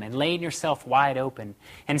medium and laying yourself wide open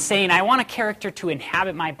and saying, I want a character to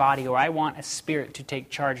inhabit my body, or I want a spirit to take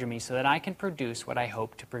charge of me so that I can produce what I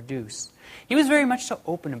hope to produce. He was very much so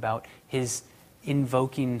open about his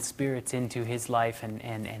invoking spirits into his life and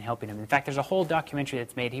helping him. In fact, there's a whole documentary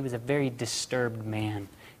that's made. He was a very disturbed man,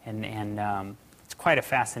 and it's quite a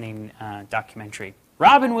fascinating documentary.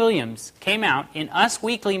 Robin Williams came out in Us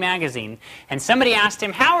Weekly magazine, and somebody asked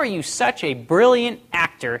him, how are you such a brilliant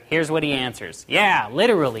actor? Here's what he answers. Yeah,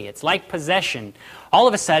 literally, it's like possession. All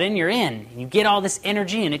of a sudden, you're in, and you get all this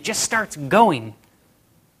energy, and it just starts going.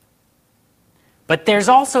 But there's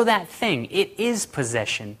also that thing. It is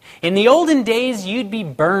possession. In the olden days, you'd be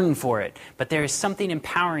burned for it, but there is something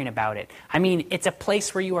empowering about it. I mean, it's a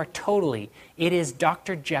place where you are totally. It is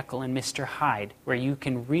Dr. Jekyll and Mr. Hyde, where you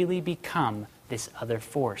can really become this other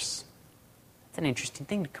force. That's an interesting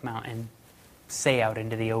thing to come out and say out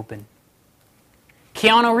into the open.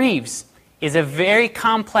 Keanu Reeves is a very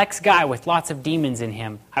complex guy with lots of demons in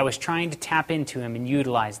him. I was trying to tap into him and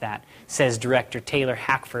utilize that, says director Taylor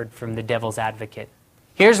Hackford from The Devil's Advocate.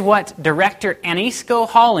 Here's what director Anisco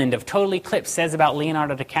Holland of Total Eclipse says about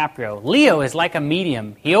Leonardo DiCaprio. Leo is like a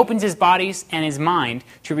medium. He opens his body and his mind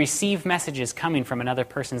to receive messages coming from another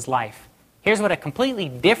person's life. Here's what a completely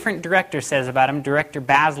different director says about him, director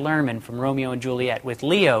Baz Luhrmann from Romeo and Juliet. With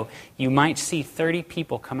Leo, you might see 30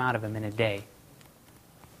 people come out of him in a day.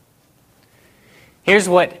 Here's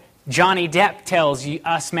what Johnny Depp tells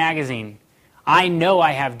Us magazine. I know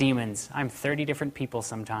I have demons. I'm 30 different people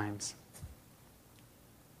sometimes.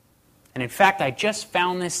 And in fact, I just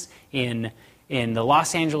found this in the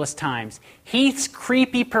Los Angeles Times. Heath's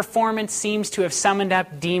creepy performance seems to have summoned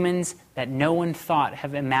up demons that no one thought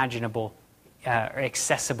have imaginable or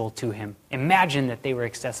accessible to him. Imagine that they were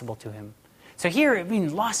accessible to him. So here, I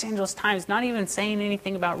mean, Los Angeles Times not even saying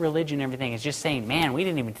anything about religion and everything. It's just saying, man, we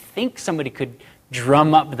didn't even think somebody could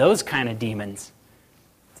drum up those kind of demons.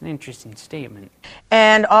 It's an interesting statement.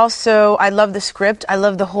 And also, I love the script. I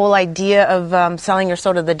love the whole idea of selling your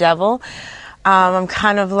soul to the devil. I'm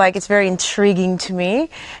kind of like, it's very intriguing to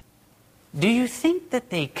me. Do you think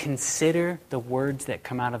that they consider the words that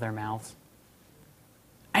come out of their mouths?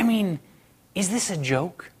 I mean, is this a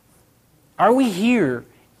joke? Are we here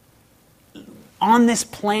on this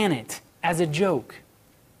planet as a joke?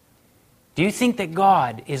 Do you think that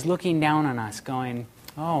God is looking down on us going,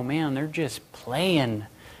 oh man, they're just playing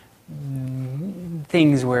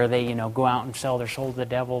things where they, go out and sell their soul to the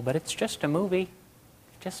devil, but it's just a movie.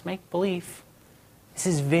 Just make believe. This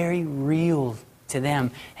is very real to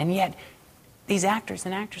them. And yet, these actors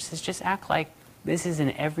and actresses just act like this is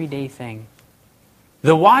an everyday thing.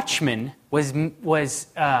 The Watchmen was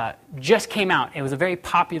just came out. It was a very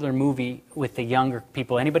popular movie with the younger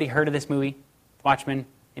people. Anybody heard of this movie, Watchmen?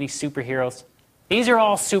 Any superheroes? These are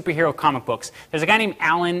all superhero comic books. There's a guy named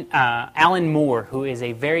Alan Moore who is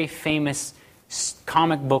a very famous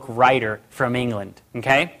comic book writer from England.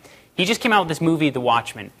 Okay, he just came out with this movie, The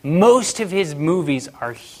Watchmen. Most of his movies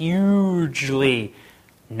are hugely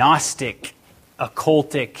Gnostic,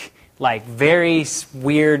 occultic, like very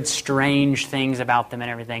weird, strange things about them and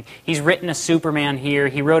everything. He's written a Superman here.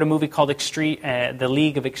 He wrote a movie called The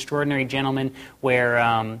League of Extraordinary Gentlemen,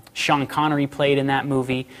 where Sean Connery played in that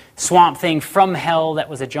movie. Swamp Thing, From Hell, that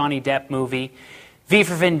was a Johnny Depp movie. V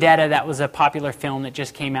for Vendetta, that was a popular film that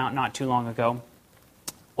just came out not too long ago.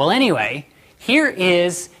 Well, anyway, here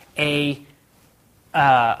is a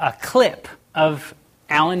clip of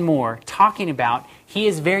Alan Moore talking about he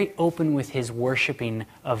is very open with his worshiping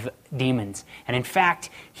of demons. And in fact,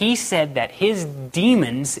 he said that his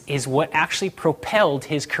demons is what actually propelled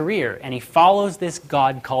his career. And he follows this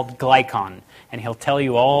god called Glykon. And he'll tell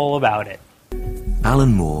you all about it.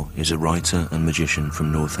 Alan Moore is a writer and magician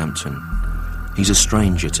from Northampton. He's a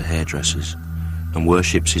stranger to hairdressers and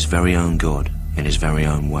worships his very own god in his very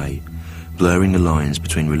own way, blurring the lines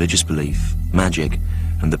between religious belief, magic,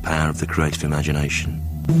 and the power of the creative imagination.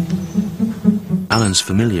 Alan's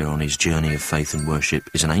familiar on his journey of faith and worship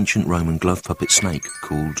is an ancient Roman glove puppet snake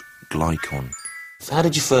called Glykon. How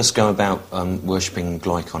did you first go about worshipping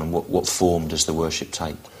Glykon, and what form does the worship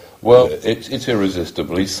take? Well, it's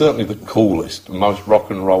irresistible. He's certainly the coolest, most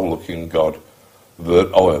rock and roll looking god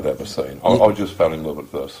that I have ever seen. I just fell in love at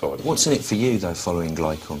first sight. What's in it for you, though, following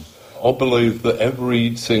Glykon? I believe that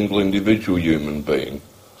every single individual human being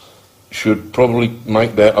should probably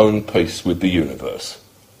make their own peace with the universe.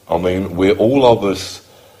 I mean, we're all of us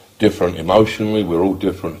different emotionally, we're all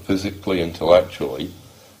different physically, intellectually.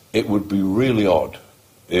 It would be really odd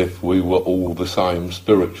if we were all the same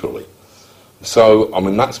spiritually. So, I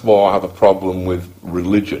mean, that's why I have a problem with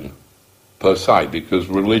religion per se, because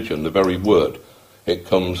religion, the very word, it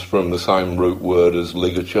comes from the same root word as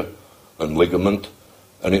ligature and ligament,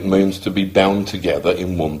 and it means to be bound together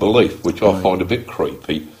in one belief, which I find a bit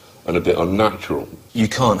creepy and a bit unnatural. You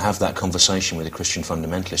can't have that conversation with a Christian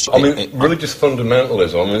fundamentalist. I mean, religious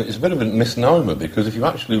fundamentalism, I mean, it's a bit of a misnomer, because if you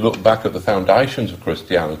actually look back at the foundations of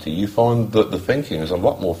Christianity, you find that the thinking is a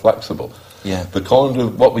lot more flexible. Yeah. The kind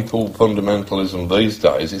of what we call fundamentalism these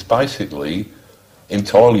days is basically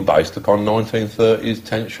entirely based upon 1930s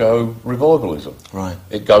tent show revivalism. Right.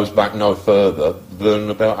 It goes back no further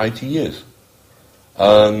than about 80 years.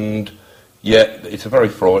 And yet it's a very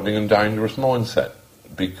frightening and dangerous mindset,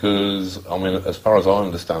 because, I mean, as far as I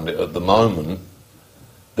understand it, at the moment,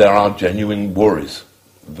 there are genuine worries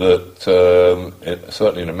that,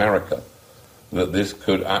 certainly in America, that this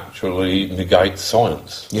could actually negate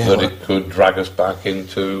science, it could drag us back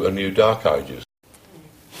into a new dark ages.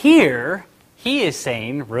 Here, he is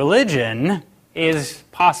saying religion is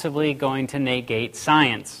possibly going to negate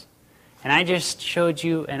science. And I just showed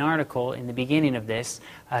you an article in the beginning of this,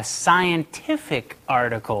 a scientific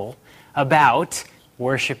article about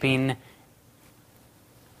worshiping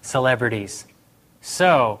celebrities.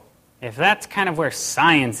 So, if that's kind of where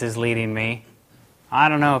science is leading me, I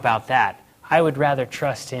don't know about that. I would rather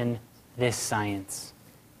trust in this science,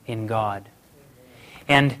 in God.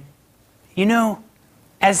 And, you know,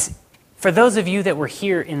 as for those of you that were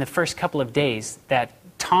here in the first couple of days, that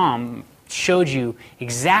Tom showed you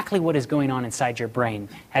exactly what is going on inside your brain.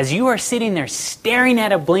 As you are sitting there staring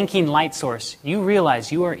at a blinking light source, you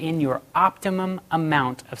realize you are in your optimum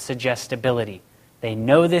amount of suggestibility. They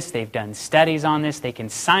know this, they've done studies on this, they can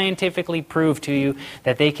scientifically prove to you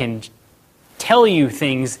that they can tell you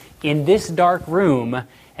things in this dark room,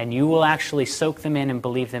 and you will actually soak them in and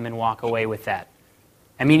believe them and walk away with that.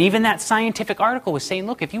 I mean, even that scientific article was saying,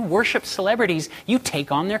 look, if you worship celebrities, you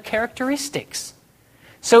take on their characteristics.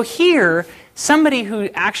 So here, somebody who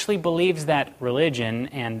actually believes that religion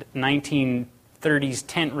and 1930s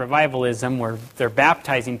tent revivalism, where they're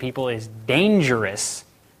baptizing people, is dangerous,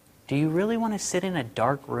 do you really want to sit in a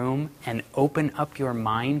dark room and open up your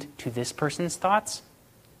mind to this person's thoughts?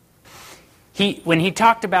 When he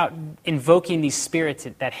talked about invoking these spirits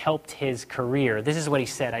that helped his career, this is what he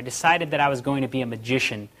said: I decided that I was going to be a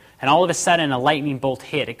magician, and all of a sudden a lightning bolt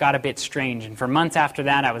hit. It got a bit strange, and for months after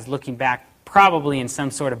that I was looking back probably in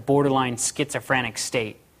some sort of borderline schizophrenic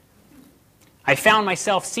state. I found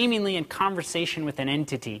myself seemingly in conversation with an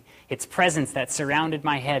entity, its presence that surrounded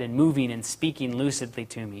my head and moving and speaking lucidly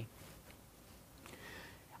to me.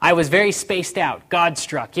 I was very spaced out,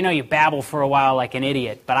 God-struck. You know, you babble for a while like an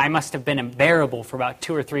idiot, but I must have been unbearable for about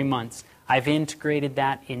 2 or 3 months. I've integrated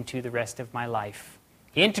that into the rest of my life.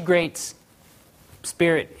 He integrates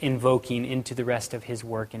spirit invoking into the rest of his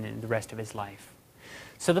work and in the rest of his life.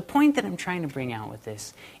 So the point that I'm trying to bring out with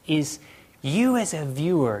this is, you as a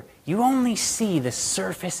viewer, you only see the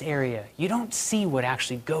surface area. You don't see what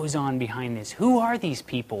actually goes on behind this. Who are these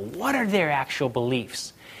people? What are their actual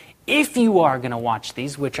beliefs? If you are going to watch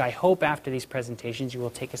these, which I hope after these presentations you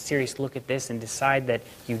will take a serious look at this and decide that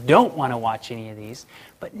you don't want to watch any of these,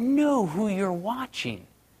 but know who you're watching.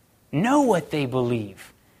 Know what they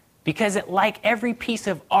believe. Because like every piece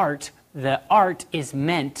of art, the art is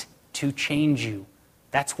meant to change you.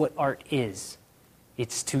 That's what art is.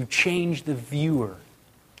 It's to change the viewer.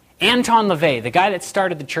 Anton LaVey, the guy that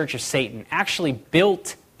started the Church of Satan, actually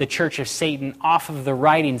built the Church of Satan off of the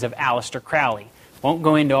writings of Aleister Crowley. Won't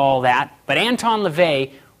go into all that, but Anton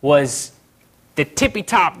LaVey was the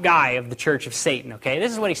tippy-top guy of the Church of Satan, okay?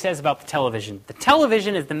 This is what he says about the television. The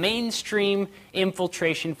television is the mainstream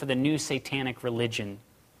infiltration for the new satanic religion.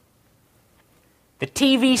 The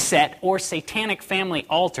TV set, or satanic family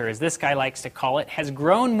altar, as this guy likes to call it, has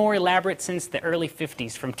grown more elaborate since the early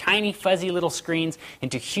 50s, from tiny fuzzy little screens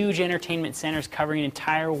into huge entertainment centers covering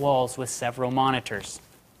entire walls with several monitors.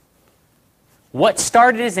 What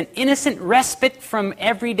started as an innocent respite from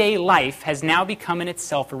everyday life has now become in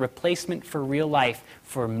itself a replacement for real life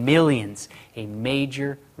for millions, a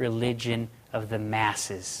major religion of the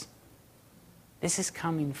masses. This is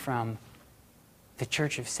coming from the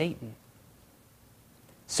Church of Satan.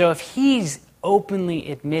 So if he's openly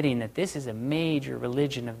admitting that this is a major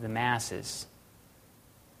religion of the masses,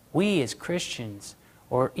 we as Christians,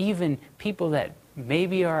 or even people that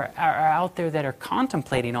maybe are out there that are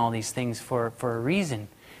contemplating all these things for a reason,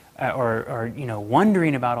 or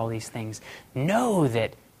wondering about all these things, know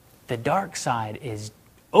that the dark side is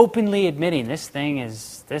openly admitting this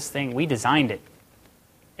thing, we designed it.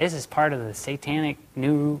 This is part of the satanic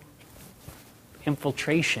new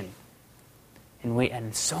infiltration.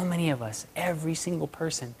 And so many of us, every single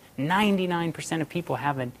person, 99% of people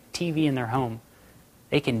have a TV in their home.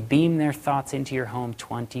 They can beam their thoughts into your home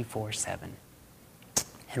 24/7.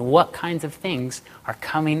 And what kinds of things are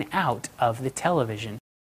coming out of the television?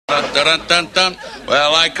 Dun, dun, dun, dun.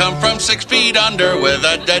 Well, I come from 6 feet under with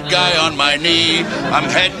a dead guy on my knee. I'm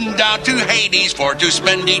heading down to Hades to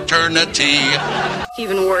spend eternity.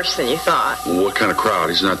 Even worse than you thought. Well, what kind of crowd?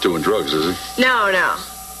 He's not doing drugs, is he? No.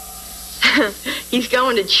 He's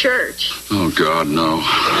going to church. Oh, God, no.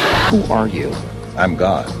 Who are you? I'm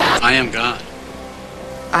God. I am God.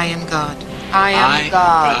 I am God. I am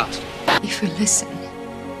God. If we listen,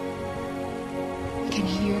 we can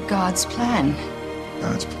hear God's plan.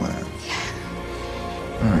 God's plan?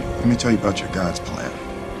 All right, let me tell you about your God's plan.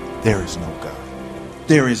 There is no God.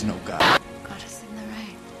 There is no God. God is in the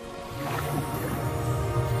rain.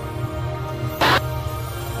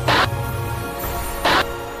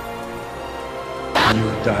 You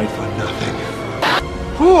have died for nothing.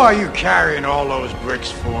 Who are you carrying all those bricks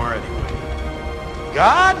for, anyway?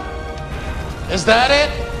 God? Is that it?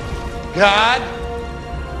 God?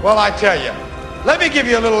 Well, I tell you, let me give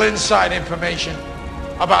you a little inside information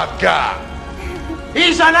about God.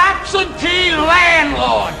 He's an absentee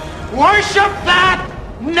landlord. Worship that?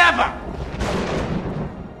 Never.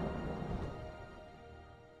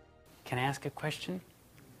 Can I ask a question?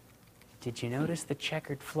 Did you notice the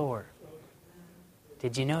checkered floor?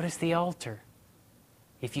 Did you notice the altar?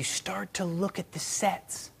 If you start to look at the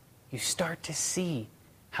sets, you start to see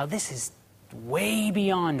how this is way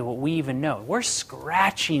beyond what we even know. We're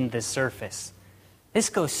scratching the surface. This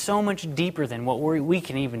goes so much deeper than what we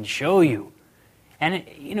can even show you. And,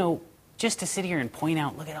 just to sit here and point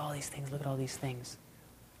out, look at all these things, look at all these things.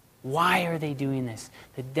 Why are they doing this?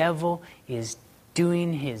 The devil is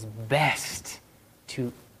doing his best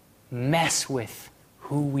to mess with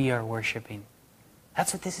who we are worshiping.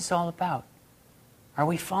 That's what this is all about. Are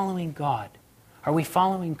we following God? Are we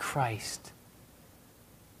following Christ?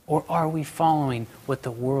 Or are we following what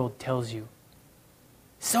the world tells you?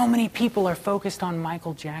 So many people are focused on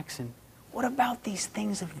Michael Jackson. What about these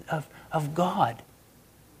things of God?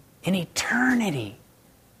 An eternity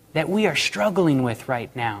that we are struggling with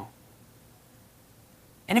right now.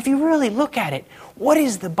 And if you really look at it, what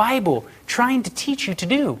is the Bible trying to teach you to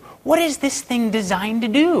do? What is this thing designed to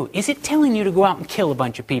do? Is it telling you to go out and kill a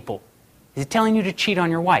bunch of people? Is it telling you to cheat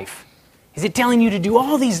on your wife? Is it telling you to do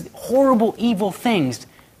all these horrible, evil things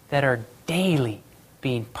that are daily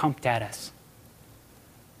being pumped at us?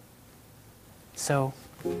 So,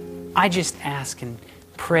 I just ask and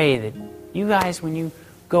pray that you guys, when you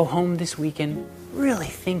go home this weekend, really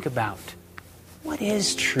think about, what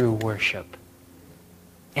is true worship?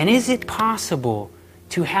 And is it possible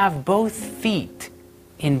to have both feet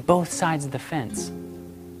in both sides of the fence?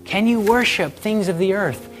 Can you worship things of the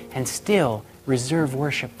earth and still reserve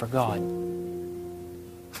worship for God?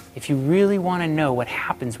 If you really want to know what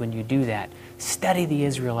happens when you do that, study the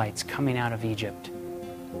Israelites coming out of Egypt.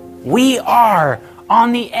 We are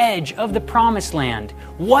on the edge of the promised land.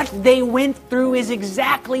 What they went through is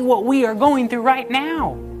exactly what we are going through right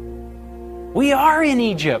now. We are in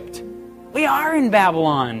Egypt. We are in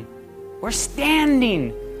Babylon. We're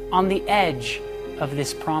standing on the edge of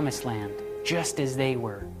this promised land, just as they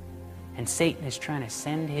were. And Satan is trying to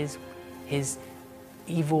send his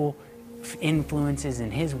evil influences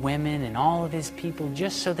and his women and all of his people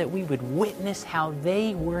just so that we would witness how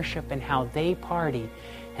they worship and how they party.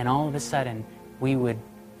 And all of a sudden, we would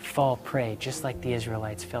fall prey, just like the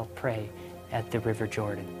Israelites fell prey at the River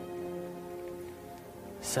Jordan.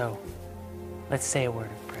 So, let's say a word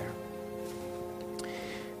of prayer.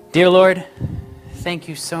 Dear Lord, thank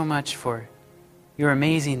you so much for your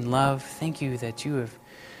amazing love. Thank you that you have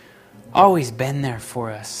always been there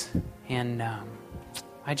for us. And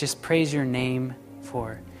I just praise your name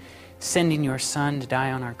for sending your Son to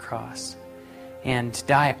die on our cross and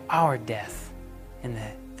die our death in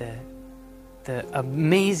the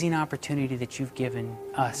amazing opportunity that you've given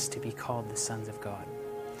us to be called the sons of God.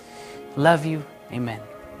 Love you. Amen.